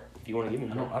take more if you want to give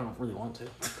me more. I don't really want to.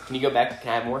 Can you go back?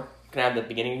 Can I have more? Can I have the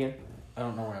beginning again? I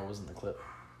don't know where I was in the clip.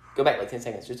 Go back like 10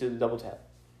 seconds. Just do the double tap.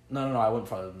 No, I went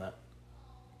farther than that.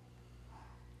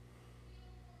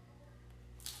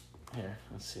 Here,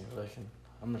 let's see what I can.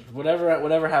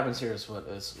 Whatever happens here is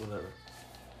whatever.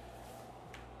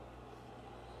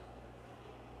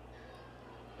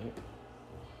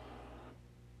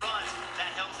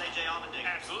 That helps AJ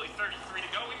Allmendinger. Absolutely. 33 to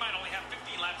go. We might only have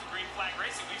 15 laps of green flag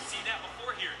racing. We've seen that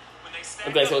before here. When they stack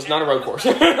Okay, so it's not a road course.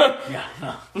 Yeah,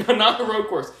 no. Not a road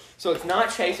course. So it's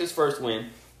not Chase's first win.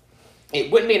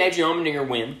 It wouldn't be an AJ Allmendinger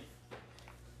win.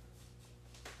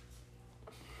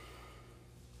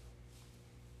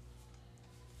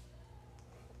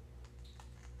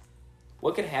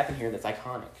 What could happen here that's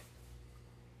iconic?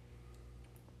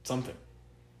 Something.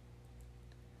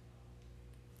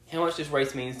 How much this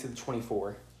race means to the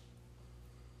 24?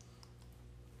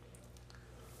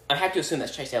 I have to assume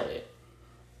that's Chase Elliott.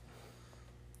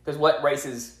 Because what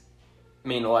races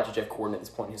mean a lot to Jeff Gordon at this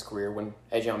point in his career when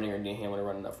AJ Allmendinger and Denny Hamlin are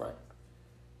running up front?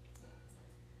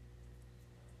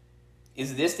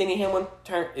 Is this Denny Hamlin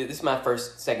turn? This is my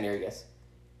first secondary guess.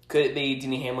 Could it be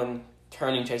Denny Hamlin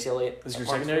turning Chase Elliott? Is your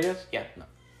secondary guess? Yeah. No.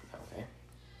 Okay.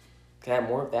 Can I have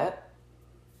more of that?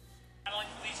 Battling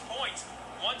for these points.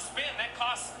 One spin, that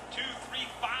costs 2, 3,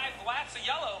 5 laps of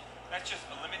yellow. That's just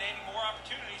eliminating more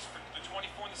opportunities for the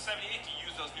 24 and the 78 to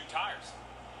use those new tires.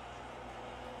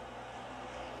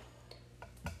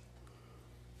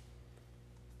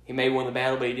 He may have won the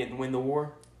battle, but he didn't win the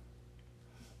war.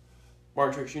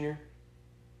 Martin Truex Jr.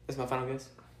 That's my final guess.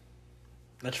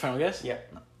 That's your final guess? Yeah.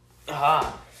 No.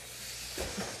 Ah.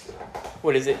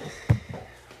 What is it?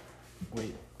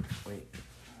 Wait.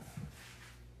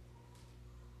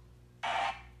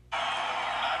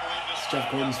 It's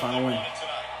Jeff Gordon's final win.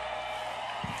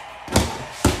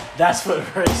 That's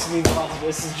what race means a lot to me.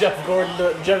 This is Jeff Gordon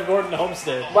to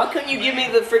Homestead. Why couldn't you give me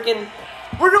the freaking...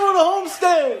 We're going to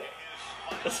Homestead!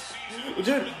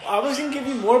 Dude, I was going to give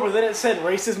you more, but then it said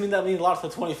races mean a lot to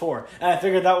the 24. And I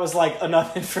figured that was like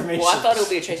enough information. Well, I thought it would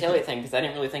be a Chase Elliott thing because I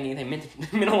didn't really think anything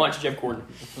meant a lot to Jeff Gordon.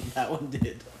 That one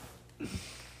did.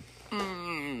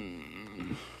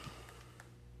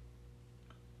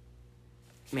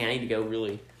 Man, I need to go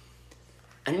really...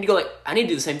 I need to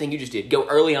do the same thing you just did. Go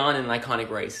early on in an iconic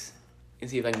race and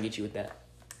see if I can get you with that.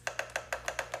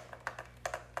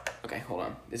 Okay, hold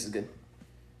on. This is good.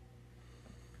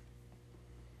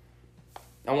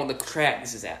 I want the track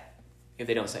this is at, if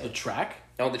they don't say The it. track?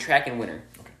 I want the track and winner.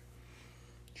 Okay.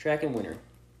 Track and winner.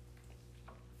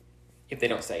 If they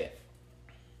don't say it.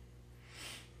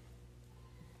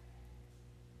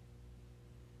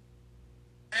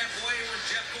 Halfway when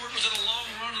Jeff Gordon was in a long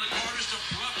run and the car just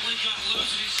abruptly got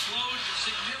loose and he slowed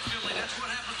significantly. That's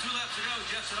what happened 2 laps ago.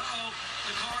 Jeff said, uh-oh,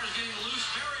 the car is getting loose,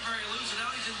 very, very loose, and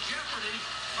now he's in jeopardy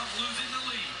of losing the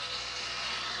lead.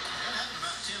 That happened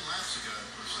about 10 laps ago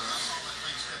or so. I saw that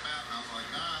thing step out, and I was like,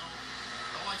 nah,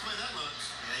 I don't like the way that looks.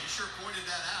 Yeah, you sure pointed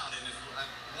that out, and if I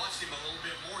watched him a little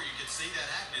bit more, you could see that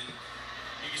happening.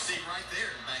 You can see right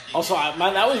there. Also,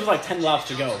 that was like 10 laps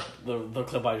to go. The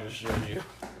clip I just showed you.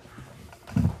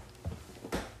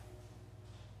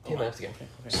 10 laps ago. Okay.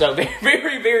 So very,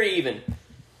 very, very even. Right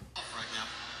now,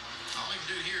 all he can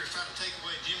do here is try to take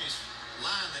away Jimmy's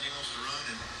line that he wants to run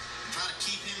and try to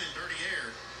keep him in dirty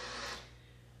air.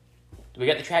 We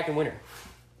got the track and winner.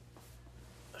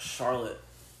 Charlotte.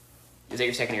 Is that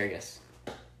your secondary guess?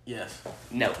 Yes.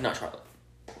 No, not Charlotte.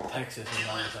 Texas is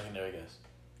not my secondary guess.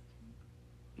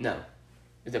 No.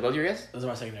 Is that both your guess? Those are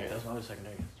my secondary. That's my other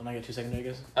secondary guess. Don't I get 2 secondary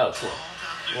guesses? Oh, cool.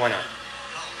 Why not?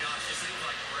 Oh gosh, it seems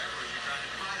like forever you're trying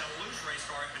to find a loose race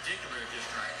car in particular at this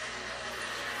track.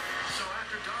 So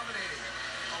after dominating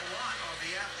a lot of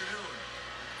the afternoon,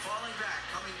 falling back,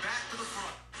 coming back to the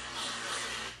front.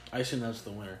 I assume that's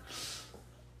the winner.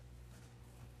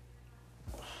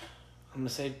 I'm going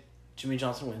to say Jimmy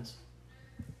Johnson wins.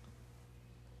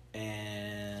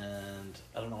 And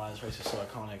I don't know why this race is so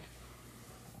iconic.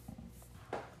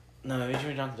 No, maybe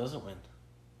Jimmy Johnson doesn't win.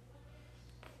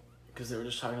 Because they were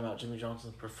just talking about Jimmy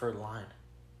Johnson's preferred line.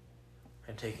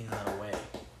 And taking that away.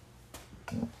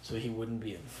 So he wouldn't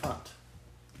be in front.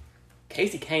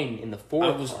 Casey Kane in the 4 I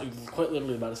car. was quite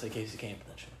literally about to say Casey Kane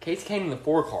potentially. Casey Kane in the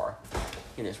 4 car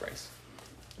in this race.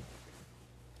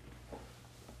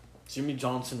 Jimmy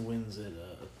Johnson wins it.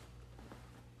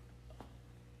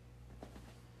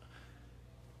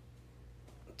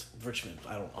 Richmond,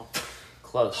 I don't know.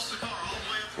 Close.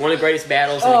 One of the greatest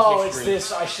battles in It's history.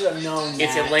 this. I should have known that.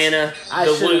 It's Atlanta, I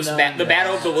the should've loose known the that.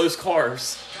 battle of the loose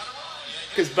cars.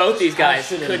 Because both these guys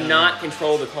should've could known not that.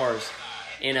 control the cars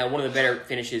in one of the better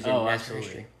finishes in NASCAR absolutely.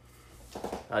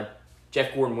 history.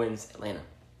 Jeff Gordon wins Atlanta.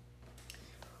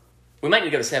 We might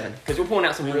need to go to 7 because we're pulling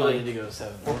out some We really need to go to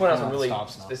 7. we're pulling out some really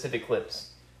stops now. specific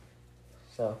clips.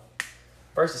 So,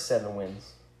 first to 7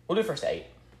 wins. We'll do first to 8.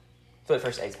 I feel like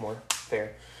first to 8's more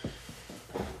fair.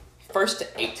 First to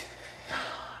 8.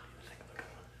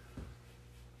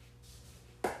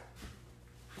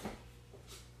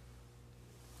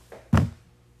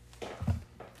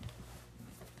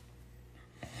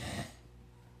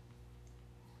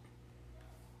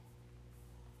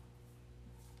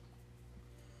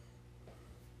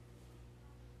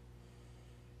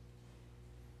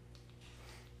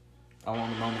 I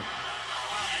want the moment.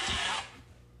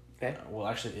 Okay. Well,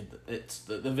 actually, it's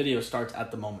the video starts at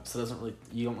the moment, so it doesn't really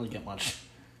you don't really get much.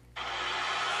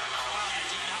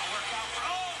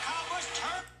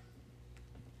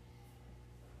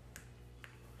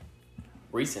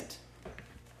 Recent.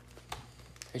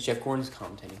 Because Jeff Gordon's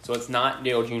commentating. So it's not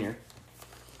Dale Jr.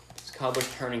 It's Kyle Busch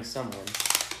turning someone.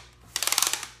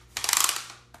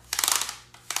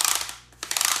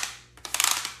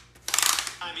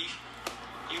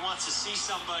 He wants to see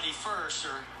somebody first,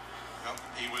 or Well,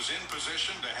 he was in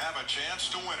position to have a chance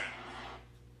to win it.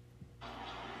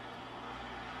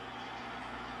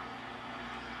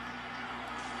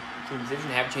 So in position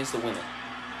to have a chance to win it.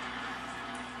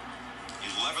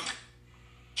 11th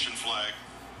flag.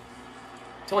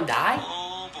 Someone die?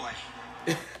 oh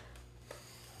boy.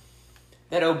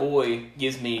 That oh boy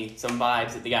gives me some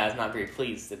vibes that the guy's not very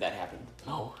pleased that happened.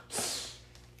 Oh,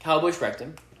 Kyle Busch wrecked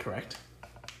him. correct.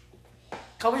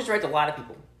 Kyle Busch has wrecked a lot of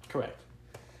people. Correct.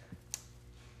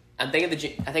 I think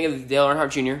of Dale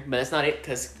Earnhardt Jr., but that's not it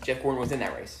because Jeff Gordon was in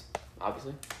that race,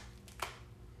 obviously.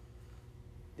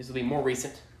 This will be more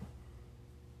recent.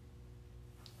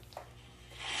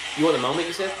 You want the moment,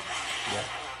 you said? Yeah.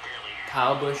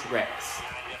 Kyle Busch wrecks.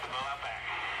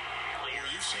 Well,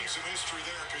 you've seen some history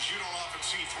there because you don't often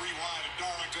see 3 wide at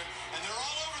Darlington, and they're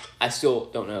all over the... I still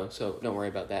don't know, so don't worry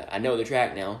about that. I know the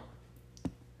track now.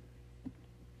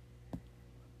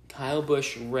 Kyle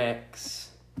Busch wrecks.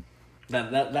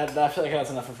 That I feel like that's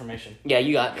enough information. Yeah,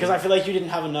 you got me. Because I feel like you didn't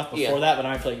have enough before that, but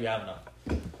I feel like you have enough.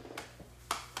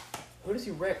 Who does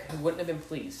he wreck who wouldn't have been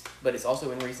pleased? But it's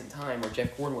also in recent time where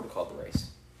Jeff Gordon would have called the race.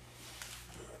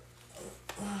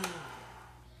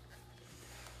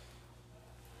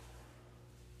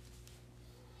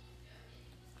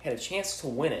 Had a chance to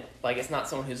win it. Like, it's not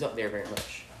someone who's up there very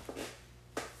much.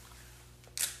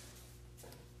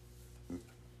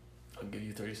 I'll give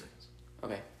you 30 seconds.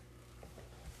 Okay.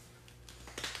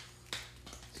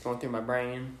 It's going through my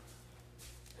brain.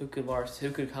 Who could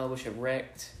Kyle Busch have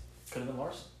wrecked? Could have been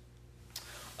Larson.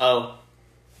 Oh,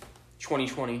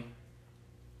 2020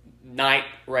 night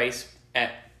race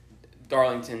at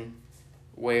Darlington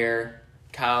where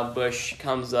Kyle Busch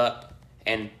comes up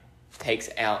and takes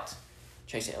out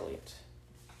Chase Elliott.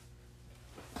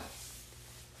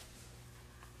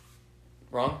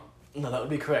 Wrong? No, that would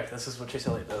be correct. This is what Chase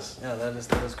Elliott does. Yeah, that is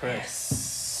correct.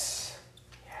 Yes.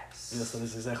 Yes, that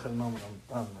is exactly the moment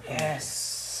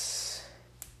Yes.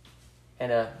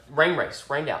 And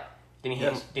rained out. Denny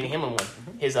Hamlin won.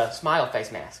 Mm-hmm. His smile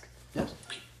face mask. Yes.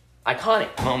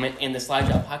 Iconic moment in the Slide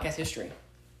Job podcast history.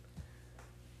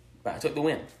 But I took the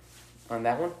win on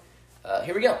that one.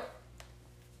 Here we go.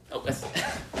 Oh, that's...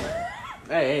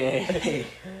 Hey.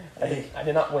 I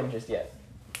did not win just yet.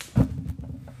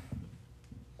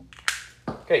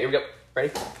 Okay, here we go. Ready?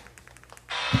 20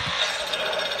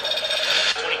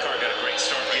 car got a great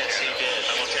start. Yes, he did.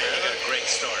 I'm okay. He got a great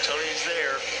start. Tony's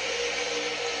there.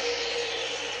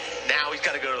 Now he's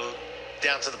got to go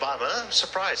down to the bottom. I'm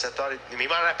surprised. I thought he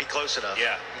might not be close enough.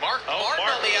 Yeah. Martin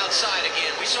on the outside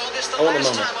again. We saw this the I want a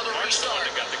last moment. time on the restart.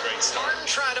 Got the great start. Martin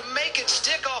trying to make it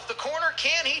stick off the corner.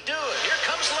 Can he do it? Here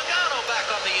comes Logano back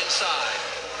on the inside.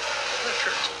 I'm not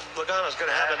sure Logano's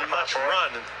going to have as much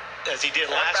run as he did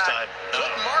last time. Put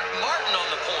Mark Martin on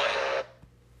the point.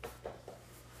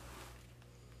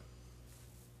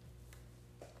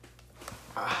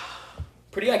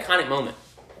 Pretty iconic moment.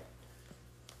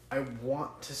 I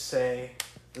want to say,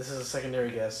 this is a secondary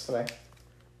guess. Okay.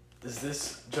 Is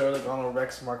this Joey Logano,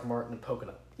 Rex, Mark Martin, and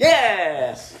Pocono?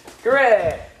 Yes!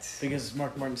 Correct! Because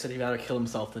Mark Martin said he'd rather kill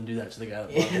himself than do that to the guy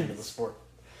that brought him into the sport.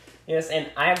 Yes,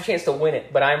 and I have a chance to win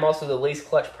it, but I'm also the least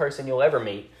clutch person you'll ever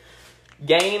meet.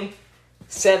 Game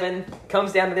 7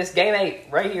 comes down to this. Game 8,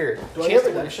 right here. Do I Chance get to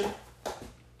win. redemption?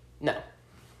 No.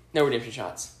 No redemption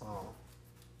shots. Oh.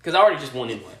 Because I already just won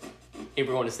anyway. If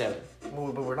we're going to 7.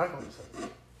 Well, but we're not going to 7.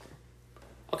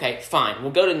 Okay, fine.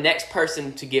 We'll go to the next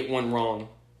person to get one wrong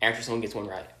after someone gets one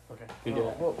right. Okay. You do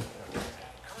that. Well, Kurt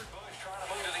Busch trying to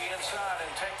move to the inside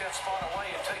and take that spot away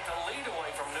and take the lead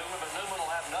away from Newman, but Newman will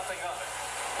have nothing of it.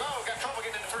 No, got trouble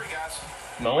getting into 3, guys.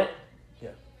 Moment? yeah.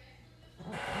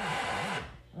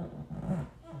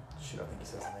 Shoot, I think he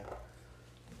says the name.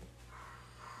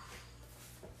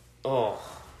 Oh.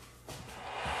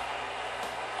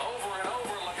 Over and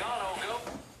over, Logano go.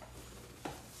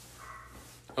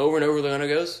 Over and over Logano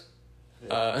goes.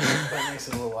 That makes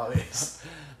it a little obvious.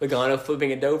 Logano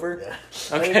flipping a Dover. Yeah.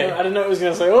 Okay. I didn't know it was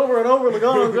going to say over and over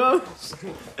Logano goes.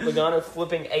 Logano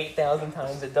flipping 8,000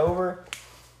 times at Dover.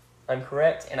 I'm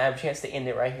correct, and I have a chance to end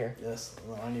it right here. Yes.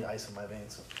 Well, I need ice in my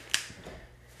veins.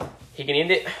 He can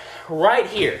end it right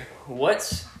here.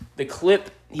 What's the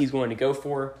clip he's going to go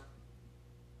for?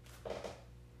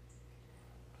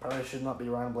 Probably should not be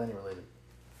Ryan Blaney related.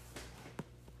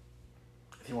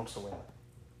 If he wants to win.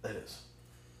 That is.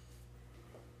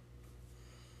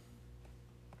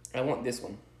 I want this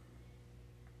one.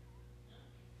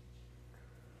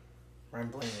 Ryan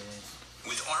Blaney wins.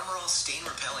 With Armor All stain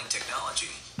repelling technology,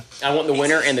 I want the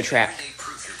winner and the track. everyday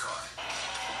proof your car.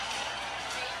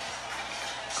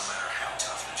 No matter how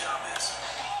tough the job is.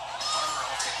 Armor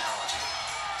All technology.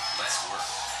 Less work,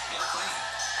 more clean.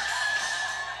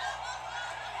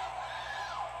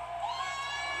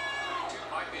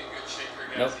 Might be in good shape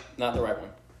here, Nope, not the right one.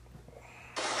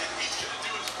 He's going to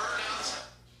do his burnouts.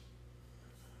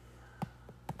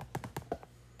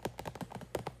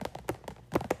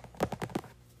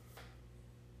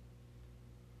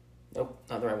 Nope,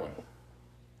 not the right one.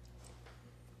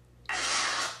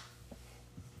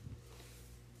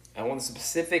 I want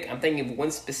specific. I'm thinking of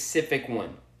one specific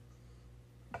one.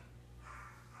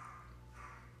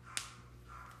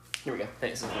 Here we go.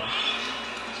 Thanks.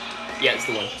 Yeah, it's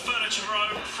the one. Furniture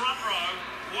row, front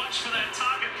row. Watch for that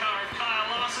target car of Kyle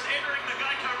Larson entering the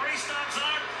Geico restart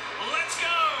zone. Let's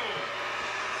go!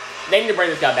 They need to bring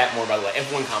this guy back more, by the way.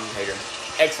 F1 commentator.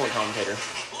 Excellent commentator.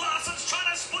 Larson's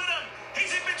trying to split him.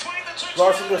 He's in between the two.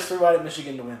 Larson goes 3 wide at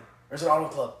Michigan to win. Or is it Auto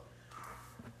Club?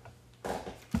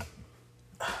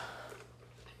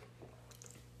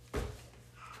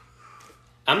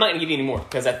 I'm not going to give you any more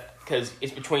because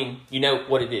it's between, you know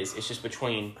what it is. It's just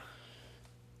between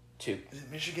 2. Is it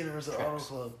Michigan or is it Auto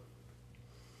Club?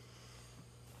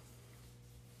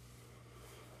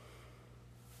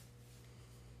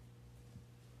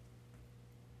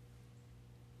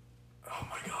 Oh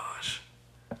my gosh.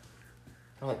 I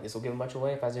don't think this will give much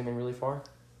away if I zoom in really far.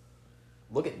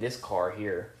 Look at this car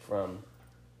here from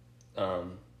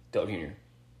Dale Jr.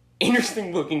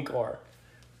 Interesting looking car.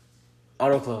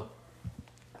 Auto Club.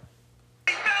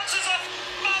 He bounces off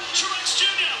Mark Truex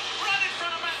Jr. right in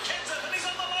front of Matt Kenseth, and he's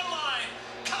on the low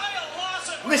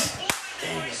Miss.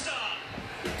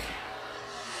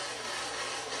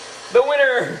 The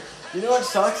winner. You know what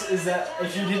sucks is that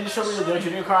if you didn't show me the Dale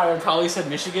Jr. car, I would probably said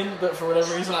Michigan, but for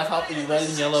whatever reason, I thought the red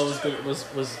and yellow was good. Was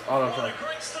autoplay.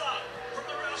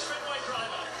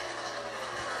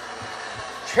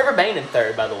 Trevor Bain in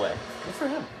third, by the way. Good for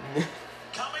him.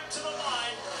 Coming to the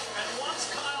line, and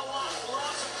once Kyle Larson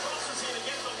crosses in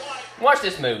against the white. Watch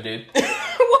this move, dude.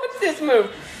 Watch this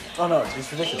move. Oh no,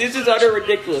 it's ridiculous. This is utter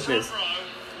ridiculousness.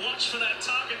 Watch for that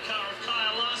target car of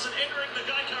Kyle Larson entering the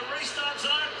Geico restart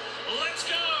zone. Let's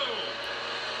go.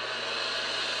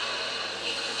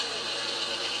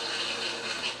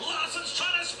 Larson's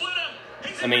trying to split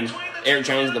him. He's I mean, Eric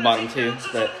Jones at the bottom too,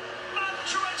 but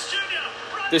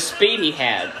the speed he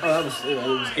had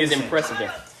is impressive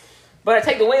there. But I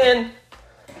take the win.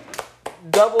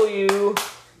 W.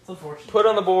 Put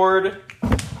on the board.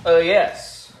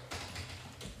 Yes.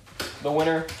 The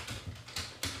winner.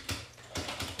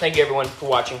 Thank you everyone for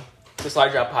watching the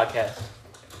Slide Drop podcast.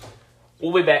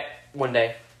 We'll be back one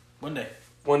day. One day.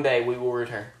 One day we will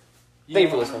return. Thank you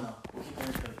for listening.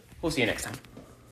 We'll see you next time.